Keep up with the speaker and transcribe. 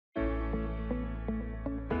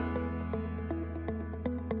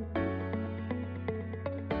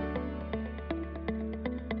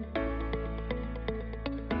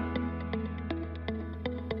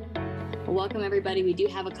Well, welcome everybody. We do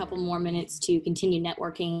have a couple more minutes to continue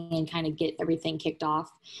networking and kind of get everything kicked off.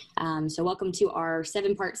 So welcome to our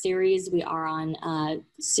 7-part series. We are on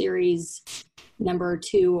series number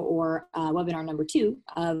 2 or webinar number 2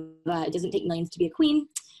 of It Doesn't Take Millions to Be a Queen.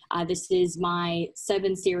 This is my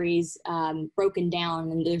 7 series broken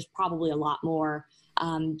down, and there's probably a lot more,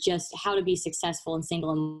 just how to be successful in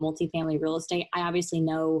single and multifamily real estate. I obviously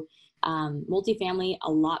know multifamily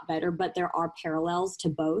a lot better, but there are parallels to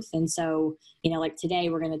both. And so, like today,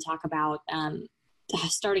 we're going to talk about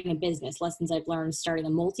starting a business, lessons I've learned starting a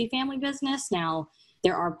multifamily business. Now,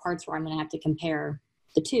 there are parts where I'm going to have to compare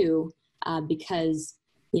the two because,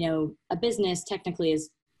 a business technically is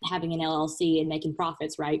having an LLC and making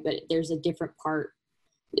profits, right? But there's a different part.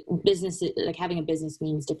 Business, like having a business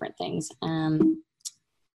means different things.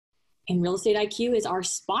 And Real Estate IQ is our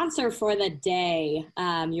sponsor for the day.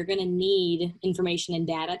 You're going to need information and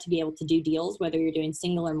data to be able to do deals, whether you're doing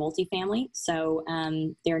single or multifamily. So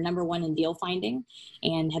they're number 1 in deal finding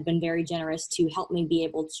and have been very generous to help me be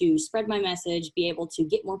able to spread my message, be able to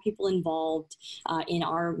get more people involved in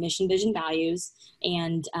our mission, vision, values,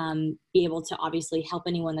 and be able to obviously help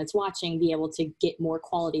anyone that's watching be able to get more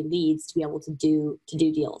quality leads to be able to do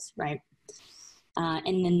deals, right?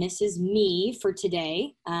 And then this is me for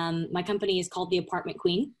today. My company is called The Apartment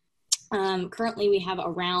Queen. Currently we have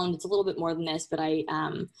around, it's a little bit more than this, but I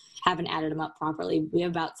haven't added them up properly. We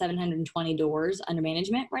have about 720 doors under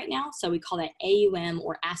management right now. So we call that AUM,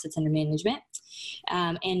 or assets under management.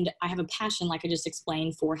 And I have a passion, like I just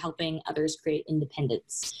explained, for helping others create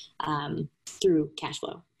independence through cash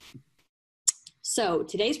flow. So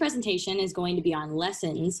today's presentation is going to be on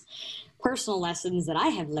personal lessons that I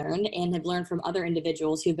have learned and have learned from other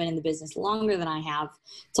individuals who've been in the business longer than I have.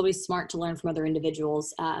 It's always smart to learn from other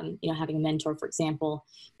individuals, having a mentor, for example.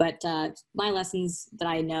 But my lessons that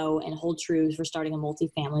I know and hold true for starting a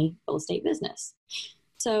multifamily real estate business.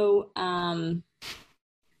 So,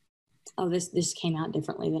 this came out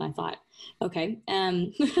differently than I thought. Okay.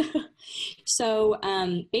 So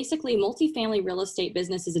basically, multifamily real estate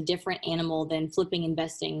business is a different animal than flipping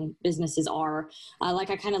investing businesses are.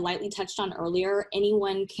 Like I kind of lightly touched on earlier,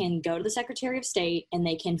 anyone can go to the Secretary of State and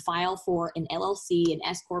they can file for an LLC, an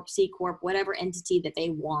S Corp, C Corp, whatever entity that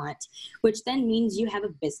they want, which then means you have a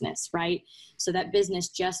business, right? So that business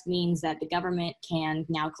just means that the government can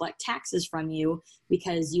now collect taxes from you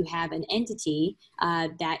because you have an entity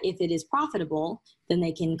that, if it is profitable, then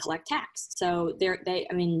they can collect tax. So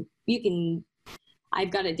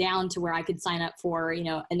I've got it down to where I could sign up for, an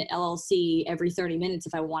LLC every 30 minutes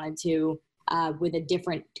if I wanted to, with a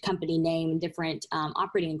different company name, different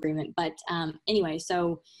operating agreement. But anyway,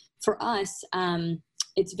 so for us,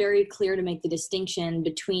 it's very clear to make the distinction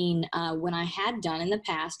between when I had done in the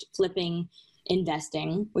past flipping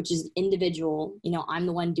investing, which is individual, I'm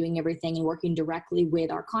the one doing everything and working directly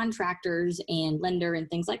with our contractors and lender and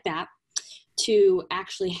things like that, to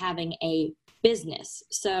actually having a business.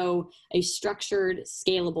 So a structured,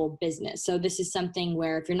 scalable business. So this is something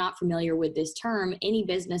where, if you're not familiar with this term, any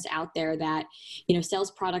business out there that,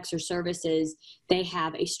 sells products or services, they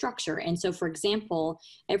have a structure. And so, for example,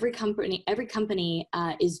 every company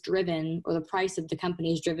is driven, or the price of the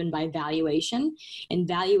company is driven by valuation, and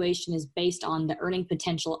valuation is based on the earning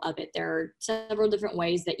potential of it. There are several different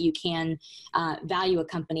ways that you can value a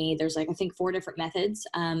company. There's I think 4 different methods.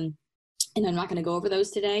 And I'm not going to go over those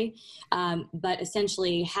today, but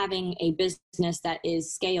essentially having a business that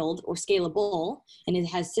is scaled or scalable and it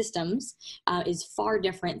has systems is far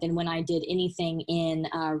different than when I did anything in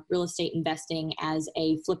real estate investing as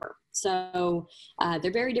a flipper. So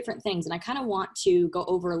they're very different things. And I kind of want to go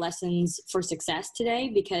over lessons for success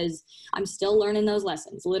today because I'm still learning those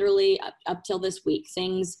lessons. Literally up till this week,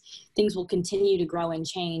 things will continue to grow and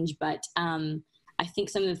change, but I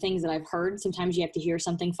think some of the things that I've heard, sometimes you have to hear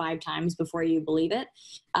something 5 times before you believe it.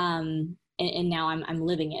 And now I'm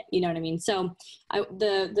living it. You know what I mean? So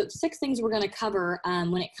the 6 things we're going to cover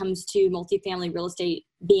when it comes to multifamily real estate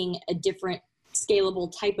being a different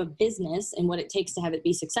scalable type of business and what it takes to have it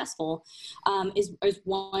be successful is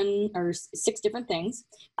 1 or 6 different things.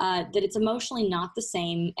 That it's emotionally not the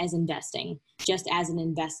same as investing, just as an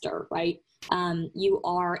investor, right? You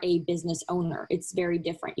are a business owner. It's very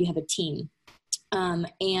different. You have a team.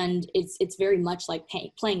 And it's very much like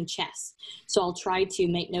playing chess. So I'll try to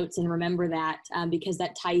make notes and remember that because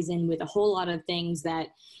that ties in with a whole lot of things that,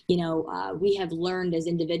 we have learned as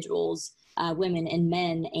individuals, women and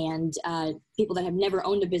men, and people that have never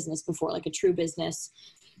owned a business before, like a true business.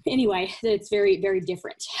 Anyway, it's very, very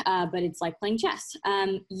different, but it's like playing chess.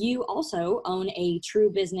 You also own a true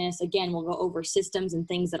business. Again, we'll go over systems and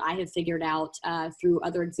things that I have figured out through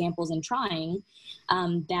other examples and trying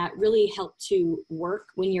that really help to work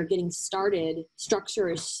when you're getting started. Structure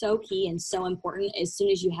is so key and so important. As soon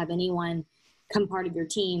as you have anyone come part of your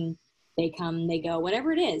team, they come, they go,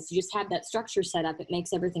 whatever it is, you just have that structure set up. It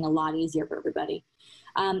makes everything a lot easier for everybody.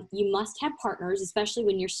 You must have partners, especially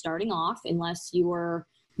when you're starting off, unless you were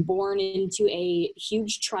born into a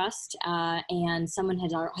huge trust and someone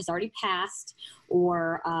has already passed,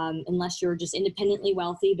 or unless you're just independently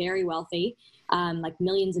wealthy, very wealthy, like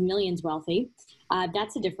millions and millions wealthy,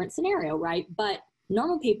 that's a different scenario, right? But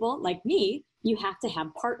normal people like me, you have to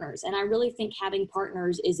have partners. And I really think having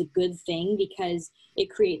partners is a good thing because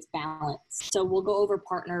it creates balance. So we'll go over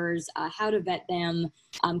partners, how to vet them,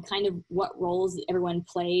 kind of what roles everyone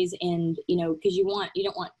plays. And, you know, because you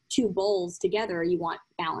don't want two bowls together, you want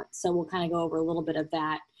balance. So we'll kind of go over a little bit of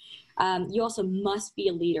that. You also must be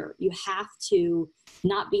a leader. You have to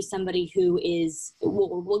not be somebody who is,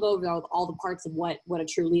 we'll go over all the parts of what a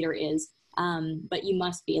true leader is. But you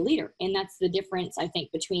must be a leader. And that's the difference, I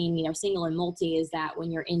think, between, you know, single and multi, is that when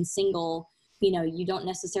you're in single, you know, you don't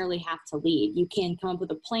necessarily have to lead. You can come up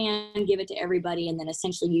with a plan, give it to everybody, and then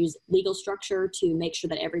essentially use legal structure to make sure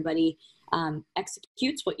that everybody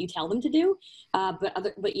executes what you tell them to do.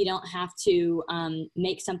 But you don't have to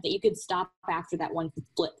make something. You could stop after that one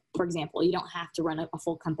flip, for example. You don't have to run a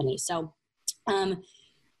full company. So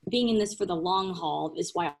being in this for the long haul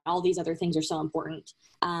is why all these other things are so important,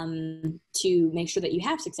 to make sure that you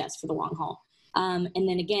have success for the long haul. And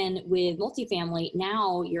then again, with multifamily,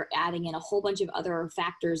 now you're adding in a whole bunch of other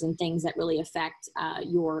factors and things that really affect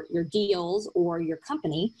your deals or your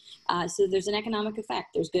company. So there's an economic effect.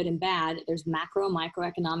 There's good and bad. There's macro and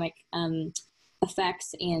microeconomic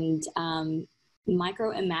effects, and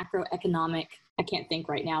micro and macroeconomic, I can't think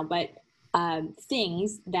right now, but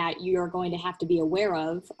things that you're going to have to be aware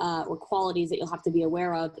of, or qualities that you'll have to be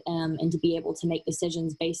aware of, and to be able to make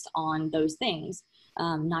decisions based on those things,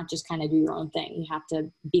 not just kind of do your own thing. You have to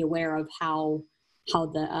be aware of how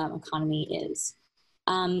the economy is.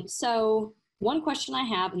 So one question I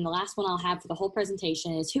have, and the last one I'll have for the whole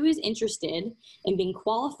presentation, is who is interested in being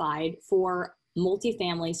qualified for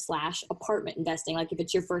multifamily / apartment investing? Like if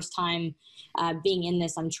it's your first time being in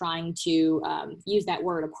this, I'm trying to use that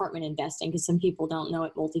word apartment investing because some people don't know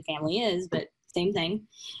what multifamily is, but same thing.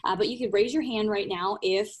 But you could raise your hand right now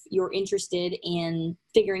if you're interested in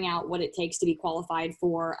figuring out what it takes to be qualified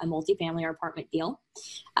for a multifamily or apartment deal.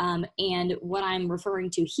 And what I'm referring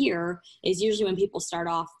to here is usually when people start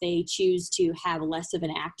off, they choose to have less of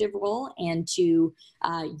an active role and to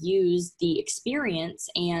use the experience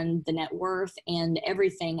and the net worth and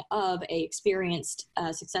everything of a experienced,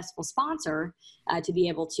 successful sponsor to be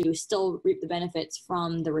able to still reap the benefits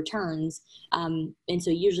from the returns. And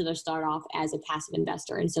so usually they'll start off as a passive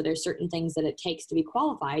investor. And so there's certain things that it takes to be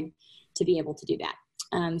qualified to be able to do that.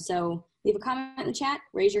 So leave a comment in the chat,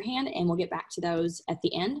 raise your hand, and we'll get back to those at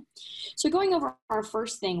the end. So going over our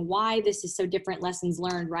first thing, why this is so different, lessons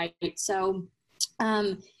learned, right? So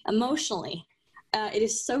emotionally, it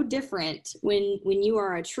is so different when you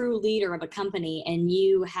are a true leader of a company and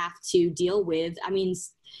you have to deal with, I mean,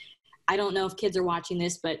 I don't know if kids are watching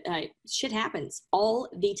this, but shit happens all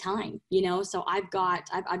the time, you know? So I've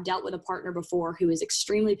dealt with a partner before who is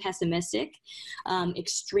extremely pessimistic,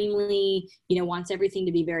 extremely, you know, wants everything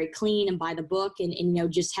to be very clean and by the book, and you know,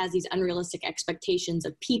 just has these unrealistic expectations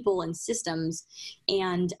of people and systems.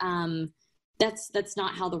 And that's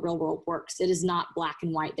not how the real world works. It is not black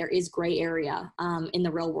and white. There is gray area in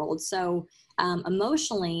the real world. So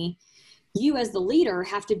emotionally, you as the leader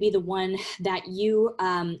have to be the one that you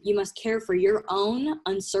must care for your own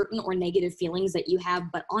uncertain or negative feelings that you have,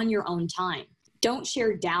 but on your own time. Don't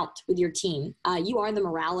share doubt with your team. You are the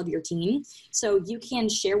morale of your team. So you can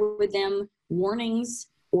share with them warnings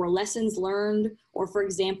or lessons learned, or for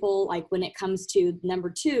example, like when it comes to number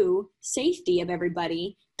 2, safety of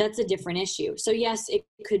everybody, that's a different issue. So yes, it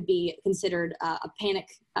could be considered a panic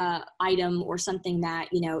item or something that,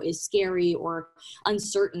 you know, is scary or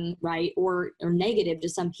uncertain, right? Or negative to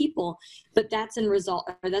some people, but that's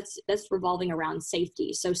revolving around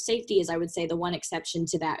safety. So safety is, I would say, the one exception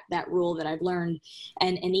to that rule that I've learned.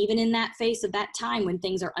 And even in that face of that time when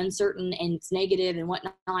things are uncertain and it's negative and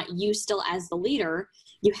whatnot, you still as the leader,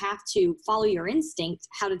 you have to follow your instinct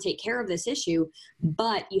how to take care of this issue,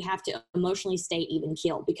 but you have to emotionally stay even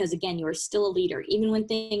keeled because again, you are still a leader. Even when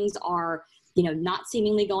things are, you know, not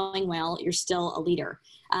seemingly going well, you're still a leader.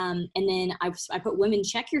 And then I put women,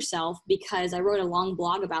 check yourself, because I wrote a long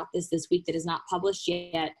blog about this week that is not published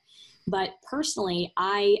yet. But personally,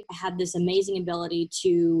 I have this amazing ability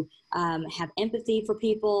to have empathy for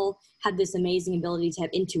people, have this amazing ability to have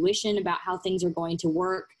intuition about how things are going to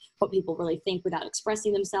work, what people really think without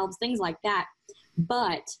expressing themselves, things like that.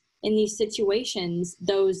 But in these situations,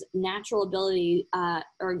 those natural ability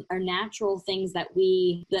or natural things that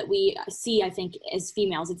we see, I think, as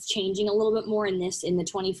females, it's changing a little bit more in the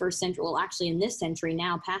 21st century. Well, actually, in this century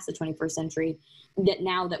now, past the 21st century, that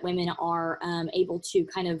now that women are able to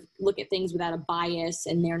kind of look at things without a bias,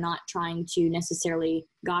 and they're not trying to necessarily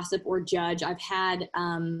gossip or judge. I've had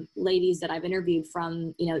ladies that I've interviewed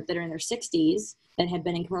from, that are in their 60s that have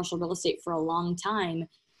been in commercial real estate for a long time.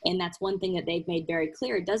 And that's one thing that they've made very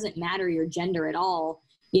clear. It doesn't matter your gender at all,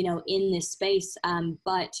 in this space.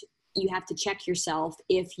 But you have to check yourself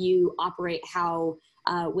if you operate how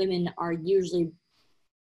women are usually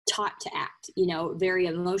taught to act. Very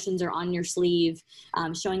emotions are on your sleeve,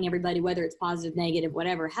 showing everybody, whether it's positive, negative,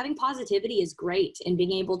 whatever. Having positivity is great, and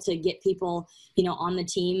being able to get people, on the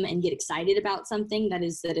team and get excited about something that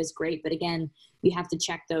is great. But again, you have to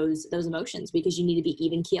check those emotions, because you need to be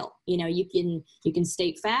even keel. You can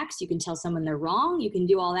state facts, you can tell someone they're wrong, you can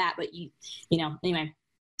do all that, but anyway.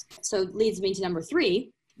 So it leads me to number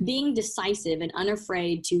 3. Being decisive and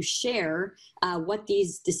unafraid to share what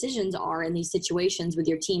these decisions are in these situations with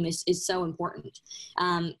your team is so important.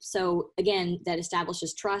 So again, that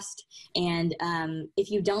establishes trust. And if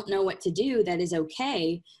you don't know what to do, that is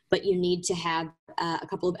okay, but you need to have a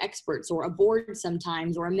couple of experts, or a board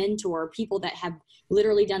sometimes, or a mentor, people that have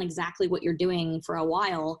literally done exactly what you're doing for a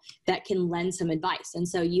while, that can lend some advice. And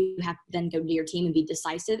so you have to then go to your team and be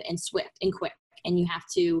decisive and swift and quick. And you have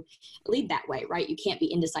to lead that way, right? You can't be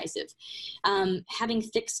indecisive. Having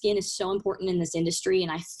thick skin is so important in this industry.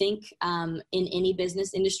 And I think in any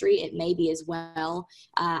business industry, it may be as well.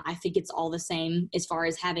 I think it's all the same as far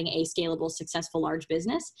as having a scalable, successful, large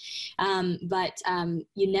business. But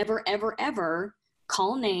you never, ever, ever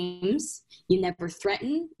call names. You never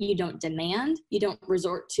threaten. You don't demand. You don't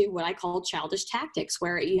resort to what I call childish tactics,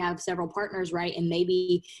 where you have several partners, right? And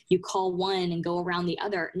maybe you call one and go around the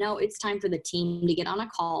other. No, it's time for the team to get on a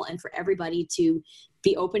call, and for everybody to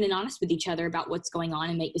be open and honest with each other about what's going on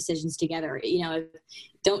and make decisions together.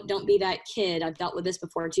 Don't be that kid. I've dealt with this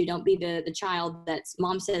before too. Don't be the child that's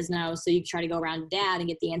mom says no, so you try to go around dad and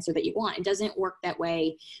get the answer that you want. It doesn't work that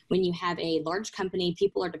way. When you have a large company,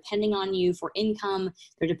 people are depending on you for income.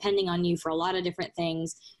 They're depending on you for a lot of different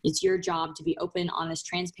things. It's your job to be open, honest,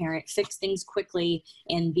 transparent, fix things quickly,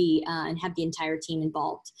 and and have the entire team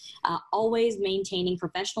involved. Always maintaining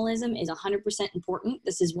professionalism is 100% important.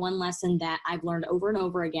 This is one lesson that I've learned over and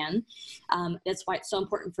over again. That's why it's so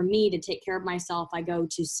important for me to take care of myself. I go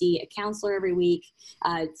to see a counselor every week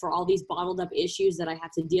for all these bottled up issues that I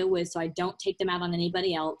have to deal with, so I don't take them out on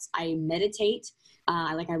anybody else. I meditate.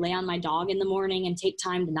 I lay on my dog in the morning and take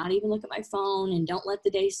time to not even look at my phone, and don't let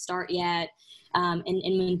the day start yet. And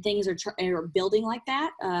when things are building like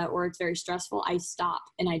that, or it's very stressful, I stop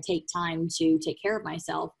and I take time to take care of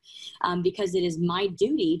myself, because it is my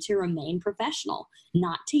duty to remain professional,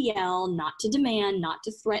 not to yell, not to demand, not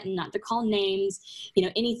to threaten, not to call names.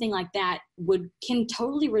 Anything like that can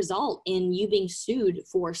totally result in you being sued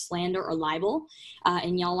for slander or libel.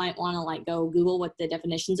 And y'all might want to go Google what the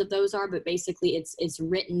definitions of those are, but basically it's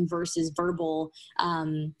written versus verbal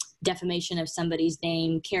defamation of somebody's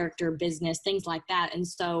name, character, business, things like that. And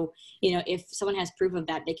so, if someone has proof of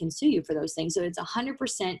that, they can sue you for those things. So it's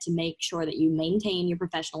 100% to make sure that you maintain your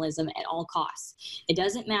professionalism at all costs. It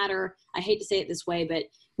doesn't matter. I hate to say it this way, but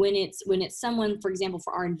when it's someone, for example,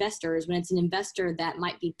 for our investors, when it's an investor that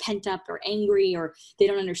might be pent up or angry, or they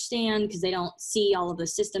don't understand because they don't see all of the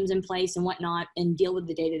systems in place and whatnot, and deal with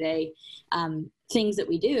the day-to-day things that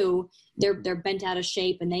we do, they're bent out of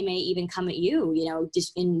shape, and they may even come at you,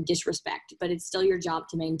 just in disrespect. But it's still your job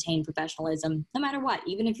to maintain professionalism no matter what.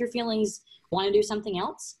 Even if your feelings want to do something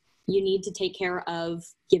else, you need to take care of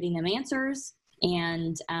giving them answers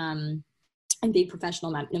and be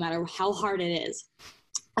professional no matter how hard it is.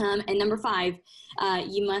 And number 5,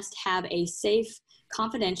 you must have a safe,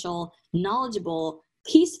 confidential, knowledgeable,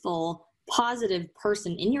 peaceful, positive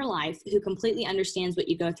person in your life who completely understands what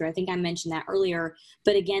you go through. I think I mentioned that earlier,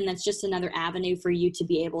 but again, that's just another avenue for you to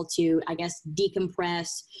be able to, I guess,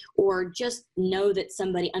 decompress, or just know that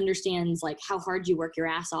somebody understands how hard you work your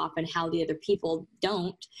ass off and how the other people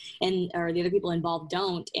don't, or the other people involved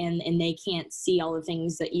don't, and they can't see all the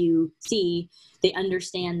things that you see. They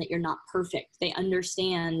understand that you're not perfect. They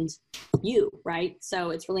understand you, right? So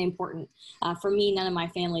it's really important. For me, none of my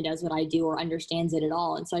family does what I do or understands it at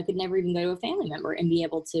all. And so I could never even go to a family member and be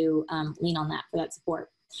able to lean on that for that support.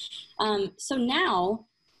 So now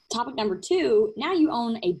topic number 2, now you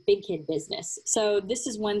own a big kid business. So this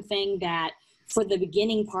is one thing that for the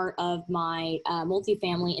beginning part of my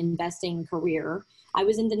multifamily investing career, I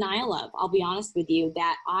was in denial of. I'll be honest with you,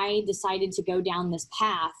 that I decided to go down this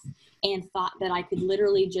path and thought that I could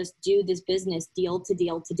literally just do this business deal to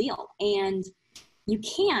deal to deal. And you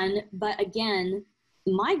can, but again,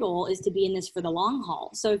 my goal is to be in this for the long haul.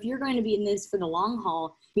 So if you're going to be in this for the long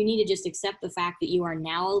haul, you need to just accept the fact that you are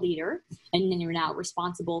now a leader, and then you're now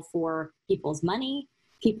responsible for people's money,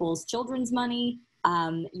 people's children's money.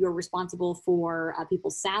 You're responsible for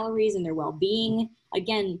people's salaries and their well-being.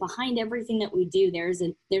 Again, behind everything that we do, there's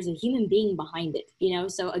a human being behind it, you know?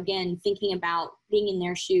 So again, thinking about being in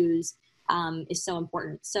their shoes is so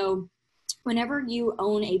important. So whenever you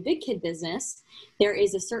own a big kid business, there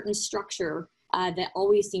is a certain structure that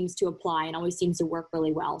always seems to apply and always seems to work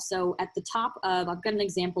really well. So at the top of, I've got an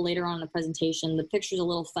example later on in the presentation. The picture's a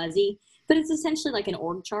little fuzzy, but it's essentially like an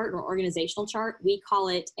org chart or organizational chart. We call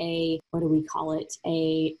it what do we call it?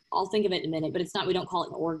 I'll think of it in a minute, but it's not, we don't call it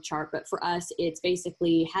an org chart. But for us, it's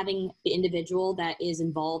basically having the individual that is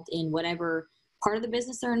involved in whatever part of the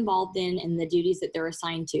business they're involved in and the duties that they're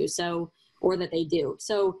assigned to, or that they do.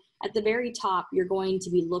 So at the very top, you're going to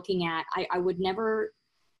be looking at, I would never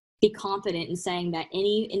be confident in saying that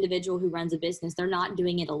any individual who runs a business, they're not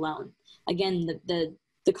doing it alone. Again,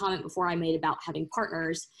 the comment before I made about having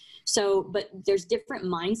partners. So, but there's different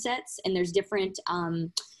mindsets and there's different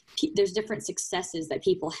successes that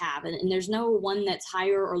people have. And there's no one that's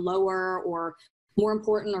higher or lower or more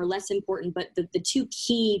important or less important, but the two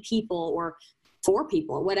key people or 4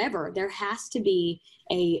 people or whatever, there has to be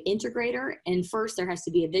a integrator, and first there has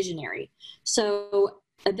to be a visionary. So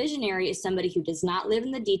a visionary is somebody who does not live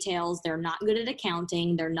in the details. They're not good at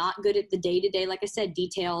accounting. They're not good at the day-to-day, like I said,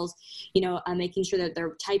 details, making sure that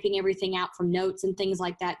they're typing everything out from notes and things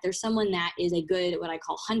like that. There's someone that is a good, what I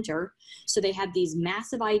call hunter. So they have these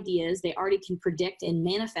massive ideas. They already can predict and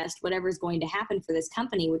manifest whatever is going to happen for this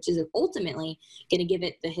company, which is ultimately going to give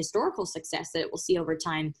it the historical success that it will see over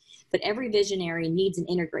time. But every visionary needs an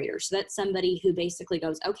integrator. So that's somebody who basically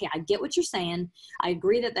goes, okay, I get what you're saying. I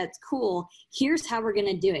agree that that's cool. Here's how we're going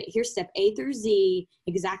to do it. Here's step A through Z,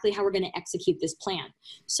 exactly how we're going to execute this plan.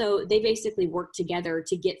 So they basically work together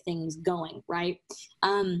to get things going, right?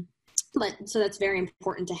 So that's very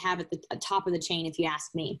important to have at the top of the chain, if you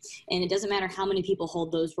ask me. And it doesn't matter how many people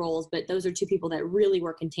hold those roles, but those are 2 people that really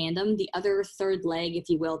work in tandem. The other third leg, if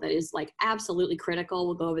you will, that is like absolutely critical,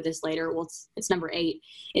 we'll go over this later, well, it's number 8,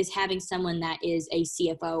 is having someone that is a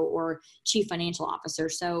CFO or chief financial officer.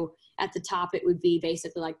 So at the top, it would be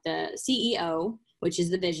basically like the CEO, which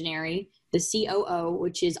is the visionary, the COO,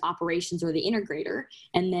 which is operations or the integrator,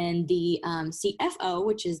 and then the CFO,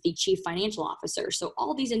 which is the chief financial officer. So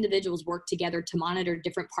all these individuals work together to monitor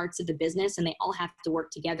different parts of the business, and they all have to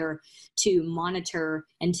work together to monitor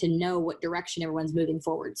and to know what direction everyone's moving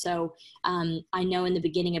forward. So I know in the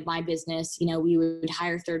beginning of my business, we would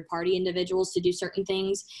hire third-party individuals to do certain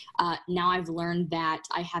things. Now I've learned that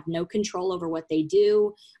I have no control over what they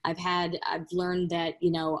do. I've learned that,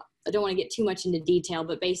 I don't want to get too much into detail,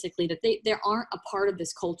 but basically that they aren't a part of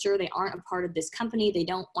this culture. They aren't a part of this company. They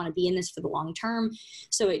don't want to be in this for the long term.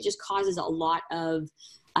 So it just causes a lot of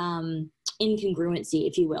incongruency,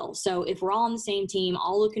 if you will. So if we're all on the same team,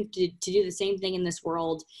 all looking to do the same thing in this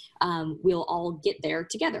world, we'll all get there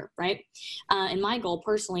together, right? And my goal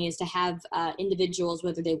personally is to have individuals,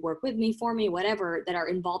 whether they work with me, for me, whatever, that are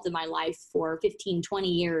involved in my life for 15, 20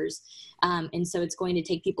 years. And so it's going to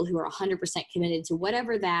take people who are 100% committed to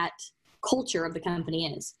whatever that culture of the company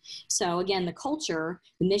is. So again, the culture,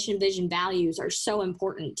 the mission, vision, values are so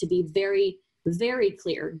important to be very, very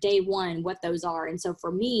clear day one what those are. And so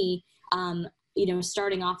for me,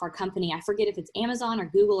 starting off our company, I forget if it's Amazon or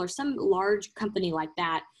Google or some large company like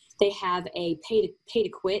that, they have a pay to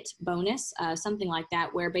quit bonus, something like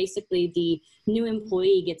that, where basically the new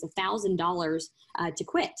employee gets $1,000 to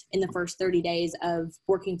quit in the first 30 days of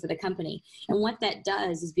working for the company. And what that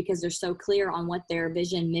does is, because they're so clear on what their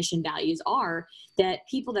vision, mission, values are, that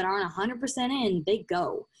people that aren't 100% in, they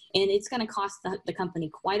go. And it's going to cost the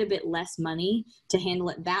company quite a bit less money to handle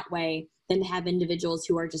it that way than to have individuals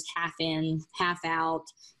who are just half in, half out,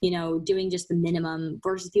 doing just the minimum,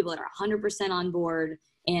 versus people that are 100% on board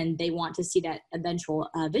and they want to see that eventual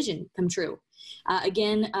vision come true. Now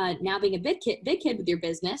being a big kid with your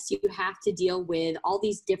business, you have to deal with all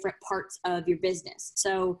these different parts of your business.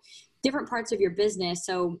 So different parts of your business.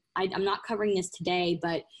 So I'm not covering this today,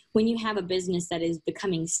 but when you have a business that is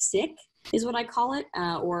becoming sick, is what I call it.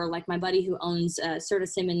 Or like my buddy who owns Serta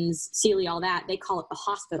Simmons, Sealy, all that, they call it the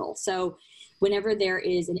hospital. So whenever there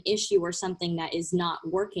is an issue or something that is not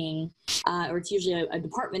working, or it's usually a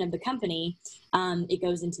department of the company, it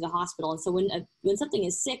goes into the hospital. And so when something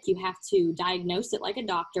is sick, you have to diagnose it like a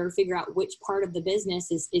doctor, figure out which part of the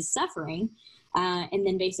business is suffering, and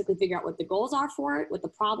then basically figure out what the goals are for it, what the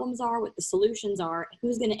problems are, what the solutions are,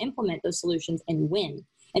 who's going to implement those solutions, and when,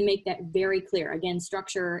 and make that very clear. Again,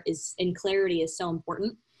 structure and clarity is so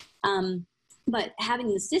important. But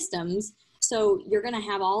having the systems, so you're going to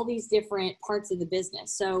have all these different parts of the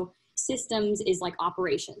business. So systems is like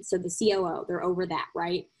operations. So the COO, they're over that,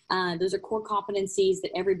 right? Those are core competencies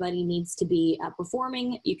that everybody needs to be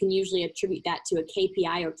performing. You can usually attribute that to a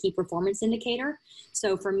KPI or key performance indicator.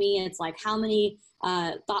 So for me, it's like, how many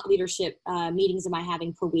thought leadership meetings am I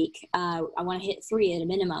having per week? I want to hit 3 at a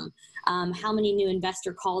minimum. How many new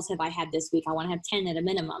investor calls have I had this week? I want to have 10 at a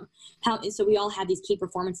minimum. So we all have these key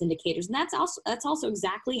performance indicators, and that's also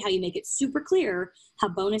exactly how you make it super clear how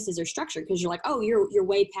bonuses are structured, because you're like, oh, you're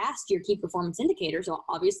way past your key performance indicators, so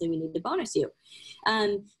obviously we need to bonus you.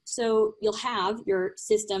 So you'll have your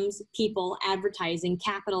systems, people, advertising,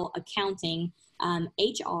 capital, accounting,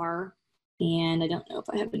 HR, and I don't know if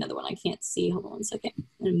I have another one. I can't see. Hold on one second.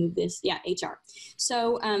 I'm going to move this. Yeah, HR.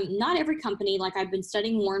 So not every company, like I've been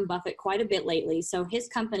studying Warren Buffett quite a bit lately. So his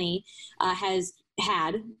company has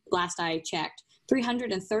had, last I checked,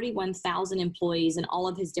 331,000 employees in all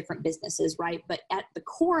of his different businesses, right? But at the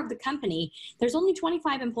core of the company, there's only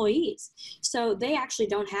 25 employees. So they actually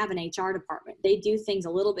don't have an HR department. They do things a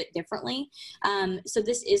little bit differently. So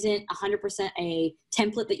this isn't 100% a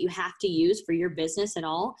template that you have to use for your business at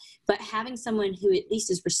all, but having someone who at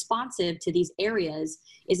least is responsive to these areas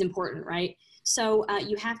is important, right? So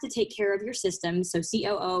you have to take care of your system. So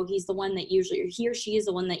COO, he's the one that usually, or he or she is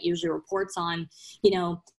the one that usually reports on,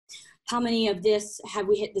 how many of this have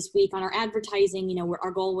we hit this week on our advertising? Where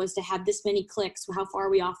our goal was to have this many clicks. How far are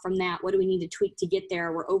we off from that? What do we need to tweak to get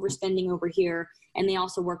there? We're overspending over here. And they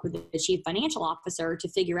also work with the chief financial officer to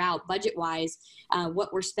figure out budget-wise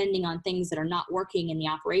what we're spending on things that are not working in the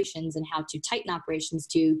operations, and how to tighten operations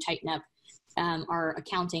to tighten up our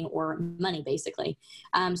accounting or money, basically.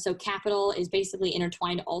 So capital is basically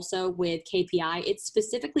intertwined also with KPI. It's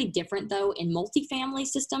specifically different, though, in multifamily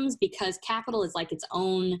systems, because capital is like its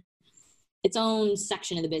own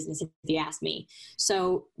section of the business, if you ask me.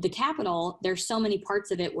 So the capital, there's so many parts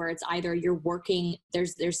of it where it's either you're working,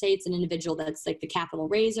 there's say it's an individual that's like the capital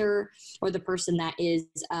raiser, or the person that is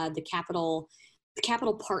the capital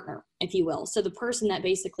partner, if you will. So the person that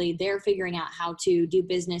basically they're figuring out how to do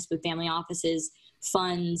business with family offices,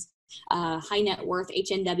 funds, high net worth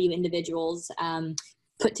HNW individuals,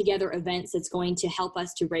 put together events that's going to help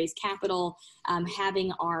us to raise capital,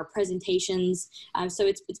 having our presentations. So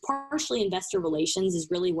it's partially investor relations is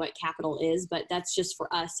really what capital is, but that's just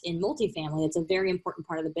for us in multifamily. It's a very important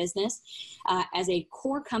part of the business. As a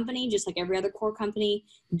core company, just like every other core company,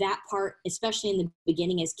 that part, especially in the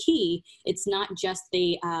beginning, is key. It's not just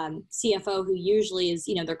the CFO who usually is,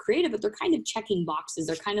 they're creative, but they're kind of checking boxes.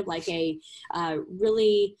 They're kind of like a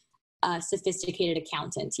really sophisticated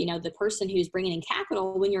accountant. The person who's bringing in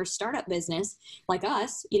capital when you're a startup business like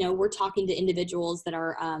us, we're talking to individuals that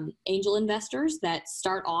are angel investors that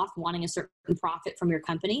start off wanting a certain profit from your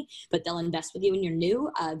company, but they'll invest with you when you're new,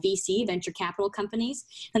 VC, venture capital companies.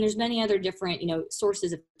 And there's many other different,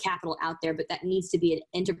 sources of capital out there, but that needs to be an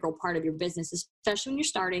integral part of your business, especially when you're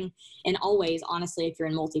starting, and always, honestly, if you're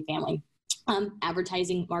in multifamily.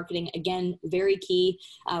 Advertising, marketing, again, very key.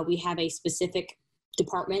 We have a specific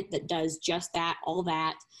department that does just that, all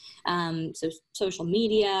that. So social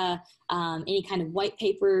media, any kind of white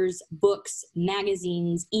papers, books,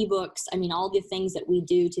 magazines, ebooks, all the things that we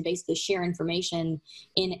do to basically share information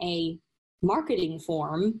in a marketing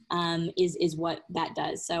form is what that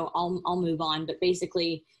does. So I'll move on, but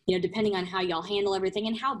basically, depending on how y'all handle everything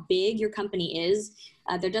and how big your company is,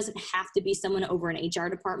 there doesn't have to be someone over an HR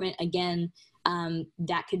department. Again,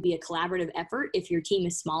 that could be a collaborative effort if your team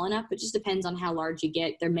is small enough, but just depends on how large you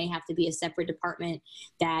get. There may have to be a separate department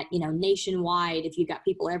that, nationwide, if you've got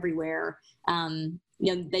people everywhere,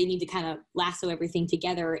 they need to kind of lasso everything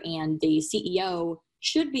together. And the CEO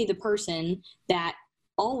should be the person that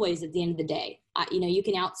always, at the end of the day, you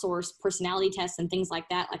can outsource personality tests and things like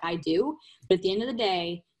that, like I do, but at the end of the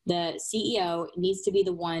day, the CEO needs to be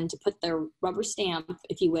the one to put their rubber stamp,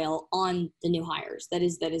 if you will, on the new hires. That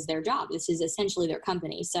is their job. This is essentially their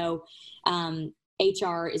company. So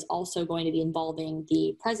HR is also going to be involving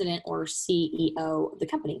the president or CEO of the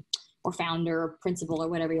company, or founder, or principal, or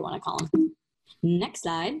whatever you want to call them. Next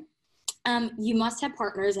slide. You must have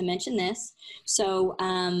partners. I mentioned this. So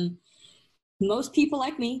most people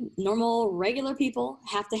like me, normal, regular people,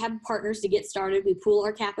 have to have partners to get started. We pool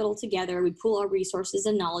our capital together. We pool our resources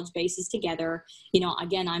and knowledge bases together.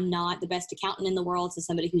 Again, I'm not the best accountant in the world, so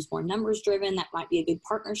somebody who's more numbers driven, that might be a good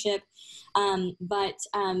partnership. But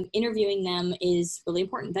interviewing them is really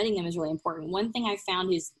important. Vetting them is really important. One thing I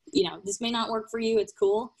found is, this may not work for you. It's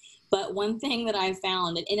cool. But one thing that I've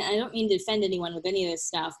found, and I don't mean to offend anyone with any of this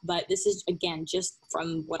stuff, but this is, again, just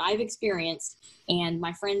from what I've experienced and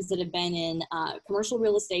my friends that have been in commercial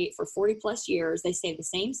real estate for 40 plus years, they say the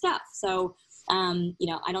same stuff. So,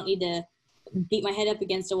 I don't need to beat my head up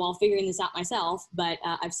against a wall figuring this out myself, but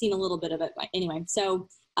I've seen a little bit of it anyway. So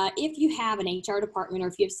if you have an HR department, or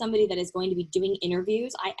if you have somebody that is going to be doing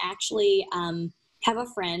interviews, I actually have a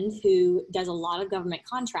friend who does a lot of government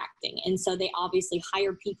contracting. And so they obviously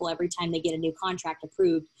hire people every time they get a new contract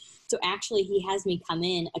approved. So actually he has me come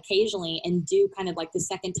in occasionally and do kind of like the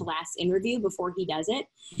second to last interview before he does it.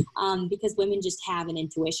 Because women just have an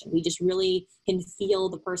intuition. We just really can feel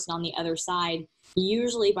the person on the other side.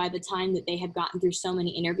 Usually by the time that they have gotten through so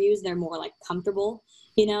many interviews, they're more like comfortable.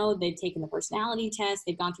 They've taken the personality test,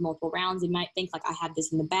 they've gone through multiple rounds. They might think like, I have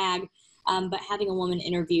this in the bag. But having a woman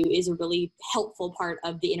interview is a really helpful part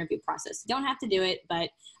of the interview process. You don't have to do it,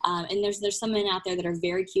 but and there's some men out there that are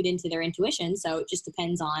very cued into their intuition, so it just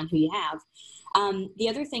depends on who you have. The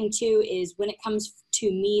other thing too is when it comes to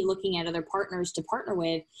me looking at other partners to partner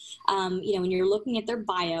with, when you're looking at their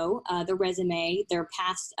bio, their resume, their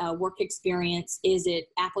past work experience, is it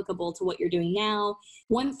applicable to what you're doing now?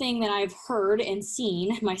 One thing that I've heard and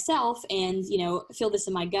seen myself, and feel this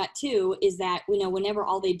in my gut too, is that whenever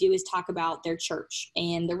all they do is talk about their church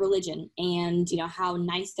and their religion and how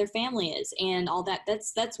nice their family is and all that,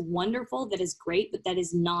 that's wonderful, that is great, but that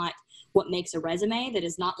is not what makes a resume. That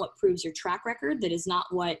is not what proves your track record. That is not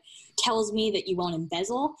what tells me that you won't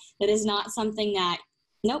embezzle. That is not something that,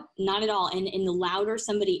 nope, not at all. And the louder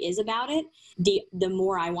somebody is about it, the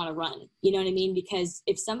more I want to run. You know what I mean? Because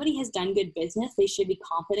if somebody has done good business, they should be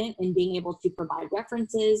confident in being able to provide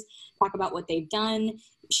references, talk about what they've done,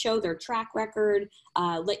 show their track record,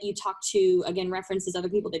 let you talk to, again, references, other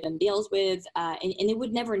people they've done deals with. And they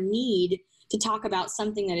would never need to talk about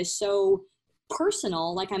something that is so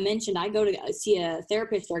personal. Like I mentioned, I go to see a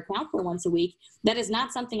therapist or a counselor once a week. That is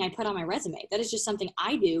not something I put on my resume. That is just something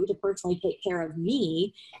I do to personally take care of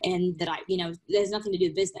me, and that that has nothing to do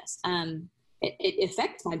with business. It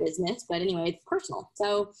affects my business, but anyway, it's personal.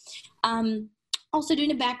 So, also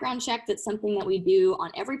doing a background check. That's something that we do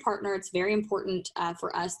on every partner. It's very important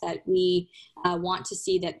for us that we want to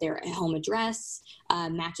see that their home address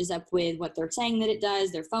matches up with what they're saying that it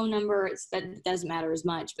does, their phone number. That doesn't matter as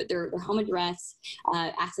much, but their home address,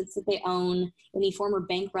 assets that they own, any former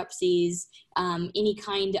bankruptcies, any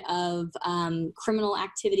kind of criminal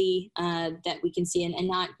activity that we can see, and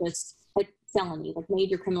not just like felony, like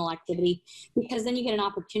major criminal activity, because then you get an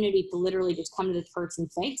opportunity to literally just come to this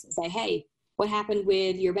person's face and say, hey, what happened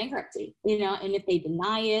with your bankruptcy, and if they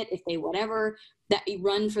deny it, if they whatever, that you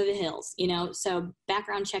run for the hills, so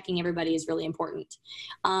background checking everybody is really important.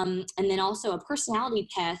 And then also a personality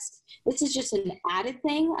test. This is just an added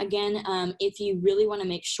thing. Again, if you really want to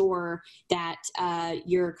make sure that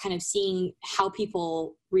you're kind of seeing how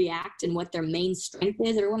people react and what their main strength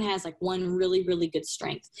is. Everyone has like one really, really good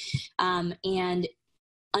strength. And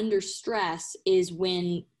under stress is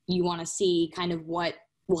when you want to see kind of what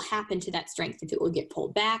will happen to that strength, if it will get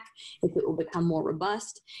pulled back, if it will become more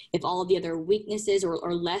robust, if all of the other weaknesses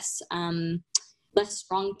or less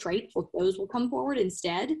strong traits, those will come forward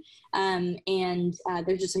instead. And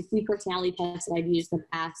there's just a few personality tests that I've used in the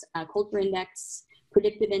past. Culture Index,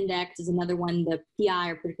 Predictive Index is another one. The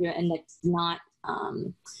PI or Predictive Index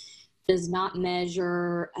does not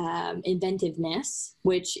measure inventiveness,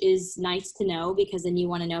 which is nice to know, because then you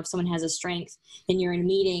want to know if someone has a strength and you're in a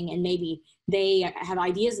meeting and maybe they have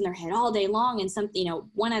ideas in their head all day long, and something,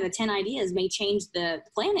 1 out of 10 ideas may change the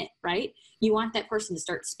planet, right? You want that person to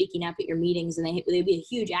start speaking up at your meetings, and they'd be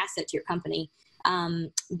a huge asset to your company.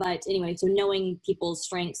 But anyway, so knowing people's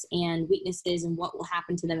strengths and weaknesses and what will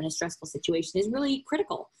happen to them in a stressful situation is really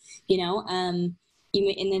critical, and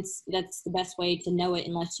that's the best way to know it,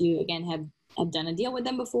 unless you, again, have done a deal with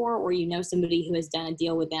them before, or somebody who has done a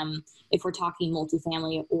deal with them, if we're talking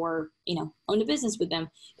multifamily, or owned a business with them.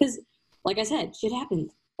 Because like I said, shit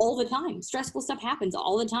happens all the time. Stressful stuff happens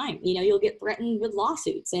all the time. You'll get threatened with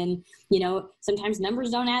lawsuits, and sometimes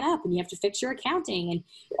numbers don't add up and you have to fix your accounting,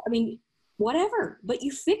 and whatever, but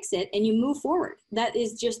you fix it and you move forward. That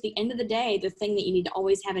is just the end of the day, the thing that you need to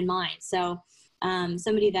always have in mind. So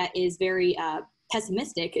somebody that is very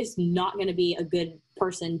pessimistic is not going to be a good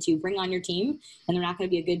person to bring on your team, and they're not going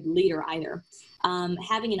to be a good leader either.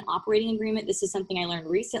 Having an operating agreement, this is something I learned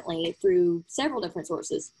recently through several different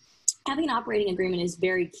sources. Having an operating agreement is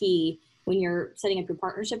very key when you're setting up your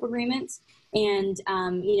partnership agreements. And,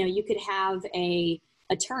 you could have a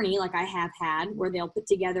attorney like I have had where they'll put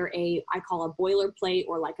together I call a boilerplate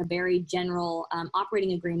or like a very general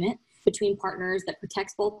operating agreement between partners that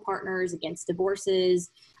protects both partners against divorces,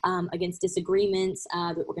 against disagreements,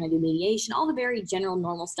 that we're going to do mediation, all the very general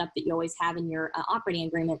normal stuff that you always have in your operating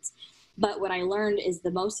agreements. But what I learned is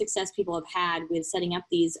the most success people have had with setting up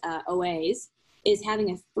these OAs is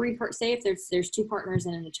having a say if there's two partners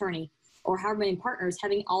and an attorney, or however many partners,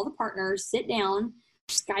 having all the partners sit down,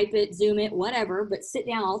 Skype it, Zoom it, whatever, but sit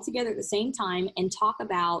down all together at the same time and talk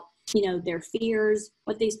about, their fears,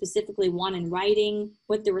 what they specifically want in writing,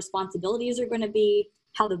 what the responsibilities are going to be,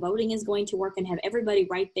 how the voting is going to work, and have everybody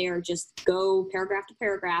right there just go paragraph to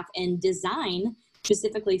paragraph and design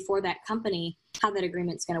specifically for that company how that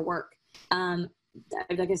agreement's going to work.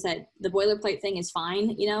 Like I said, the boilerplate thing is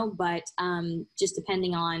fine, but just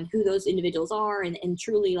depending on who those individuals are and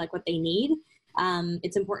truly like what they need,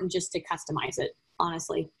 it's important just to customize it,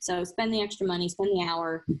 honestly. So spend the extra money, spend the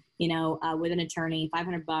hour, with an attorney,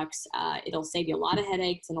 $500. It'll save you a lot of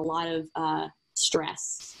headaches and a lot of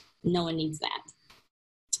stress. No one needs that.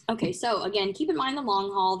 Okay, so again, keep in mind the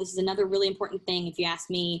long haul. This is another really important thing, if you ask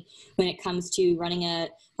me, when it comes to running a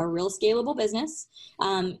real scalable business.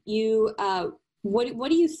 What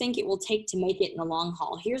do you think it will take to make it in the long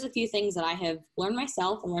haul? Here's a few things that I have learned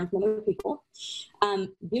myself and learned from other people. Do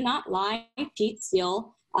not lie, cheat,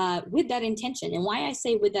 steal with that intention. And why I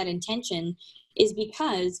say with that intention is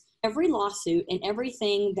because every lawsuit and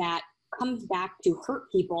everything that comes back to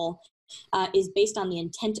hurt people is based on the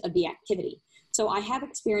intent of the activity. So I have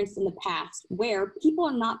experienced in the past where people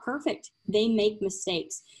are not perfect. They make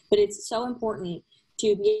mistakes, but it's so important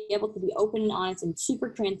to be able to be open and honest and super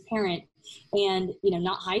transparent and,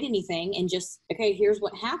 not hide anything and just, okay, here's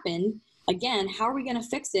what happened. Again, how are we going to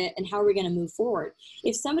fix it and how are we going to move forward?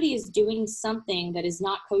 If somebody is doing something that is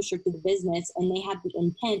not kosher to the business and they have the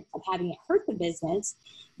intent of having it hurt the business,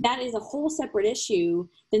 that is a whole separate issue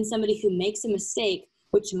than somebody who makes a mistake,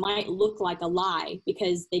 which might look like a lie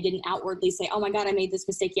because they didn't outwardly say, oh my God, I made this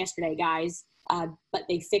mistake yesterday, guys, but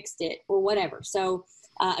they fixed it or whatever. So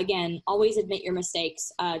again, always admit your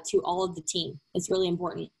mistakes to all of the team. It's really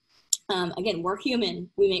important. Again, we're human.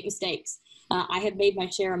 We make mistakes. I have made my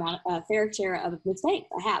fair share of mistakes.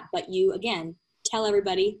 I have, but you, again, tell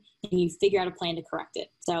everybody and you figure out a plan to correct it.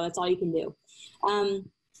 So that's all you can do.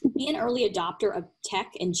 Be an early adopter of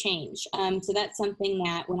tech and change. So that's something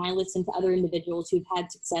that when I listen to other individuals who've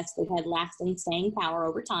had success, they've had lasting staying power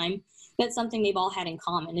over time. That's something they've all had in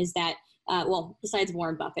common is that, besides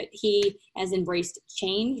Warren Buffett, he has embraced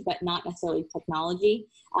change, but not necessarily technology.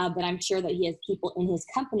 But I'm sure that he has people in his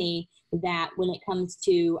company that when it comes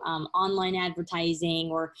to online advertising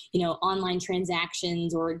or, online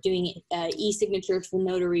transactions or doing e-signatures for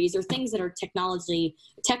notaries or things that are technologically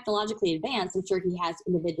advanced, I'm sure he has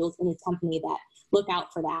individuals in his company that look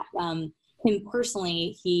out for that. Him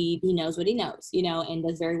personally, he knows what he knows, and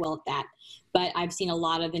does very well at that. But I've seen a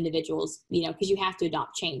lot of individuals, because you have to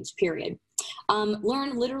adopt change, period.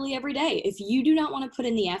 Learn literally every day. If you do not want to put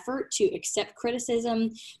in the effort to accept criticism,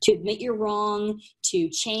 to admit you're wrong, to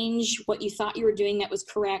change what you thought you were doing that was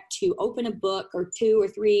correct, to open a book or 2 or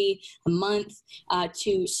 3 a month,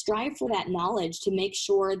 to strive for that knowledge, to make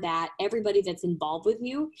sure that everybody that's involved with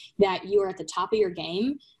you, that you are at the top of your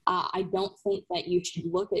game. I don't think that you should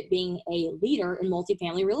look at being a leader in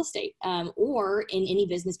multifamily real estate or in any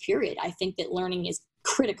business, period. I think that learning is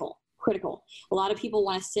critical. A lot of people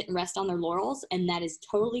want to sit and rest on their laurels, and that is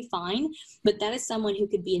totally fine. But that is someone who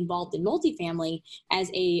could be involved in multifamily as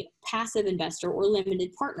a passive investor or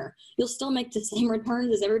limited partner. You'll still make the same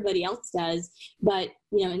returns as everybody else does, but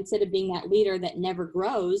instead of being that leader that never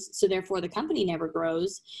grows, so therefore the company never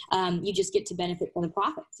grows, you just get to benefit from the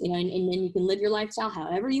profits. And then you can live your lifestyle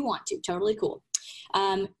however you want to. Totally cool.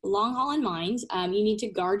 Long haul in mind, you need to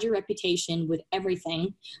guard your reputation with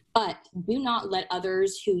everything, but do not let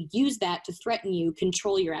others who use that to threaten you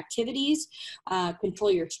control your activities,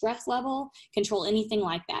 control your stress level, control anything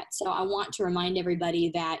like that. So I want to remind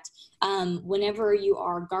everybody that whenever you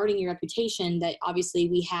are guarding your reputation, that obviously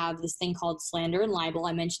we have this thing called slander and libel.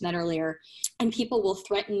 I mentioned that earlier, and people will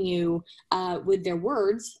threaten you with their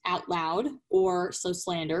words out loud, or so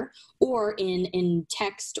slander, or in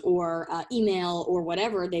text or email or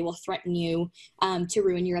whatever. They will threaten you to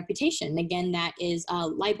ruin your reputation. Again, that is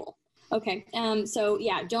libel. Okay. So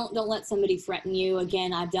yeah, don't let somebody threaten you.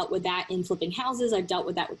 Again, I've dealt with that in flipping houses. I've dealt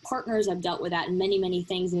with that with partners. I've dealt with that in many, many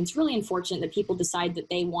things. And it's really unfortunate that people decide that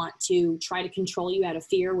they want to try to control you out of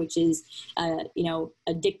fear, which is,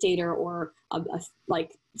 a dictator or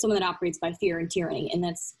like someone that operates by fear and tyranny. And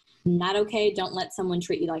that's not okay. Don't let someone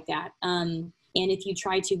treat you like that. And if you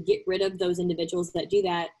try to get rid of those individuals that do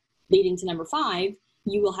that, leading to number 5,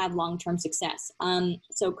 you will have long-term success.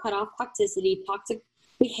 So cut off toxicity, toxic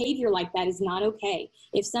behavior like that is not okay.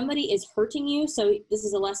 If somebody is hurting you, so this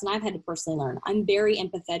is a lesson I've had to personally learn. I'm very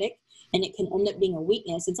empathetic, and it can end up being a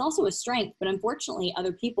weakness. It's also a strength, but unfortunately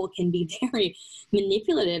other people can be very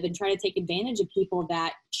manipulative and try to take advantage of people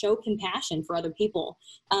that show compassion for other people.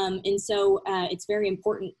 And so it's very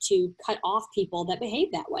important to cut off people that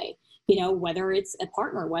behave that way. Whether it's a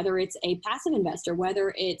partner, whether it's a passive investor,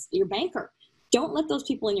 whether it's your banker. Don't let those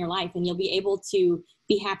people in your life, and you'll be able to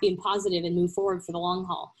be happy and positive and move forward for the long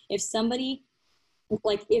haul. If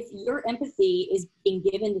your empathy is being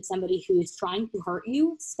given to somebody who is trying to hurt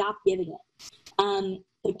you, stop giving it.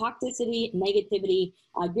 The toxicity, negativity,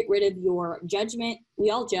 get rid of your judgment.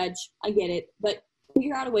 We all judge, I get it, but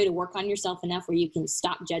figure out a way to work on yourself enough where you can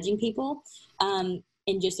stop judging people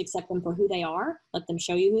and just accept them for who they are. Let them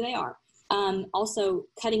show you who they are. Also,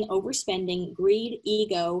 cutting overspending, greed,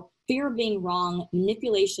 ego, fear of being wrong,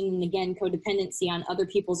 manipulation, and again, codependency on other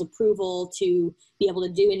people's approval to be able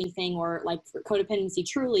to do anything, or like codependency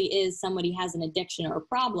truly is somebody has an addiction or a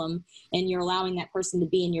problem and you're allowing that person to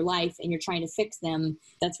be in your life and you're trying to fix them.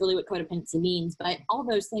 That's really what codependency means. But all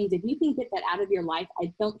those things, if you can get that out of your life,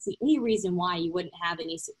 I don't see any reason why you wouldn't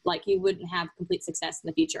have complete success in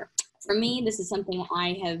the future. For me, this is something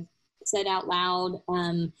I have said out loud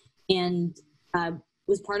and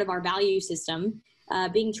was part of our value system.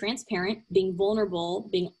 Being transparent, being vulnerable,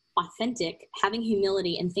 being authentic, having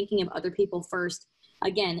humility, and thinking of other people first,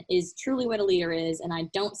 again, is truly what a leader is. And I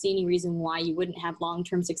don't see any reason why you wouldn't have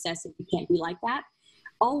long-term success if you can't be like that.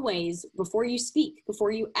 Always, before you speak,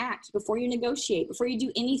 before you act, before you negotiate, before you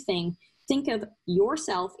do anything, think of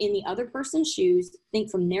yourself in the other person's shoes, think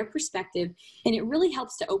from their perspective, and it really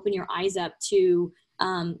helps to open your eyes up to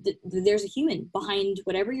there's a human behind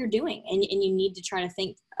whatever you're doing, and you need to try to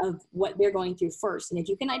think of what they're going through first. And if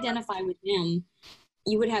you can identify with them,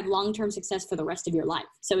 you would have long-term success for the rest of your life.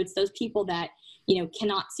 So it's those people that,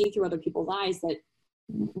 cannot see through other people's eyes, that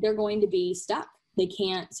they're going to be stuck. They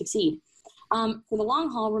can't succeed. For the long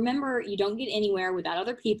haul, remember, you don't get anywhere without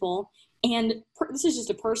other people. And this is just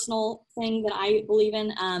a personal thing that I believe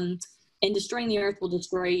in. And destroying the earth will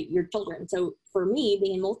destroy your children. So for me,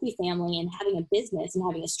 being in multifamily and having a business and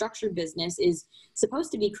having a structured business is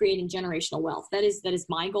supposed to be creating generational wealth. That is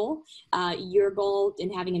my goal. Your goal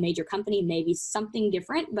in having a major company may be something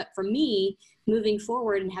different. But for me, moving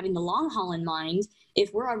forward and having the long haul in mind,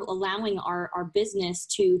 if we're allowing our business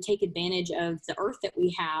to take advantage of the earth that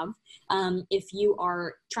we have, if you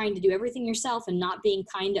are trying to do everything yourself and not being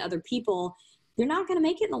kind to other people, you're not going to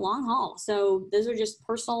make it in the long haul. So those are just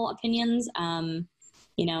personal opinions,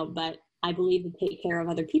 but I believe to take care of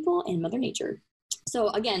other people and Mother Nature. So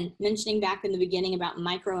again, mentioning back in the beginning about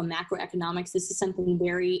micro and macroeconomics, this is something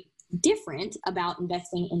very different about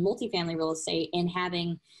investing in multifamily real estate and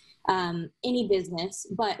having any business,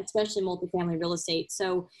 but especially multifamily real estate.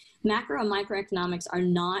 So macro and microeconomics are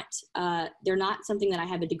not, they're not something that I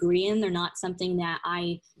have a degree in. They're not something that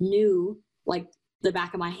I knew like the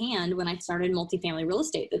back of my hand when I started multifamily real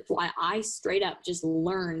estate. That's why I straight up just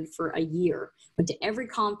learned for a year. Went to every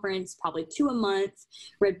conference, probably 2 a month,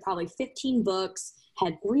 read probably 15 books,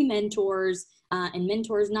 had 3 mentors, and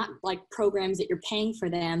mentors, not like programs that you're paying for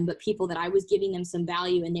them, but people that I was giving them some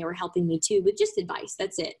value and they were helping me too, with just advice.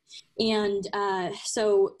 That's it. And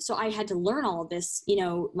so I had to learn all of this,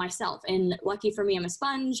 myself. And lucky for me, I'm a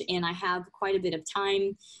sponge and I have quite a bit of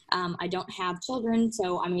time. I don't have children,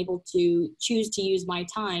 so I'm able to choose to use my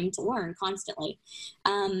time to learn constantly.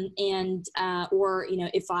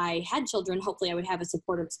 If I had children, hopefully I would have a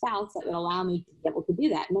supportive spouse that would allow me to be able to do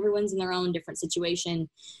that. And everyone's in their own different situation.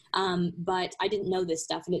 But I didn't know this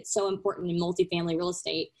stuff. And it's so important in multifamily real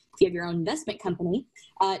estate, if you have your own investment company,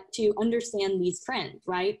 to understand these trends,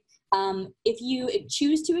 right? If you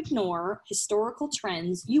choose to ignore historical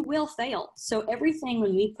trends, you will fail. So everything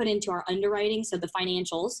when we put into our underwriting, so the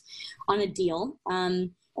financials on a deal,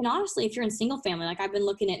 and honestly, if you're in single family, like I've been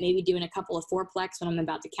looking at maybe doing a couple of fourplex when I'm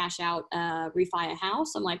about to cash out, refi a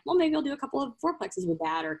house. I'm like, well, maybe I'll do a couple of fourplexes with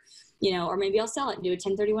that, or maybe I'll sell it and do a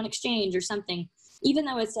 1031 exchange or something. Even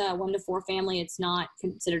though it's a 1 to 4 family, it's not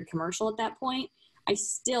considered commercial at that point. I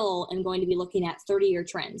still am going to be looking at 30-year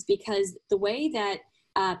trends, because the way that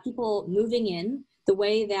people moving in, the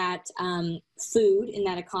way that food in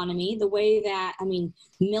that economy, the way that,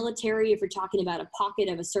 military, if you're talking about a pocket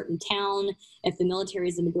of a certain town, if the military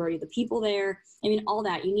is the majority of the people there, all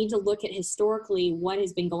that. You need to look at historically what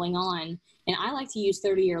has been going on. And I like to use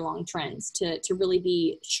 30-year long trends to really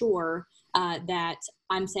be sure that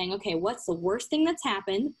I'm saying, okay, what's the worst thing that's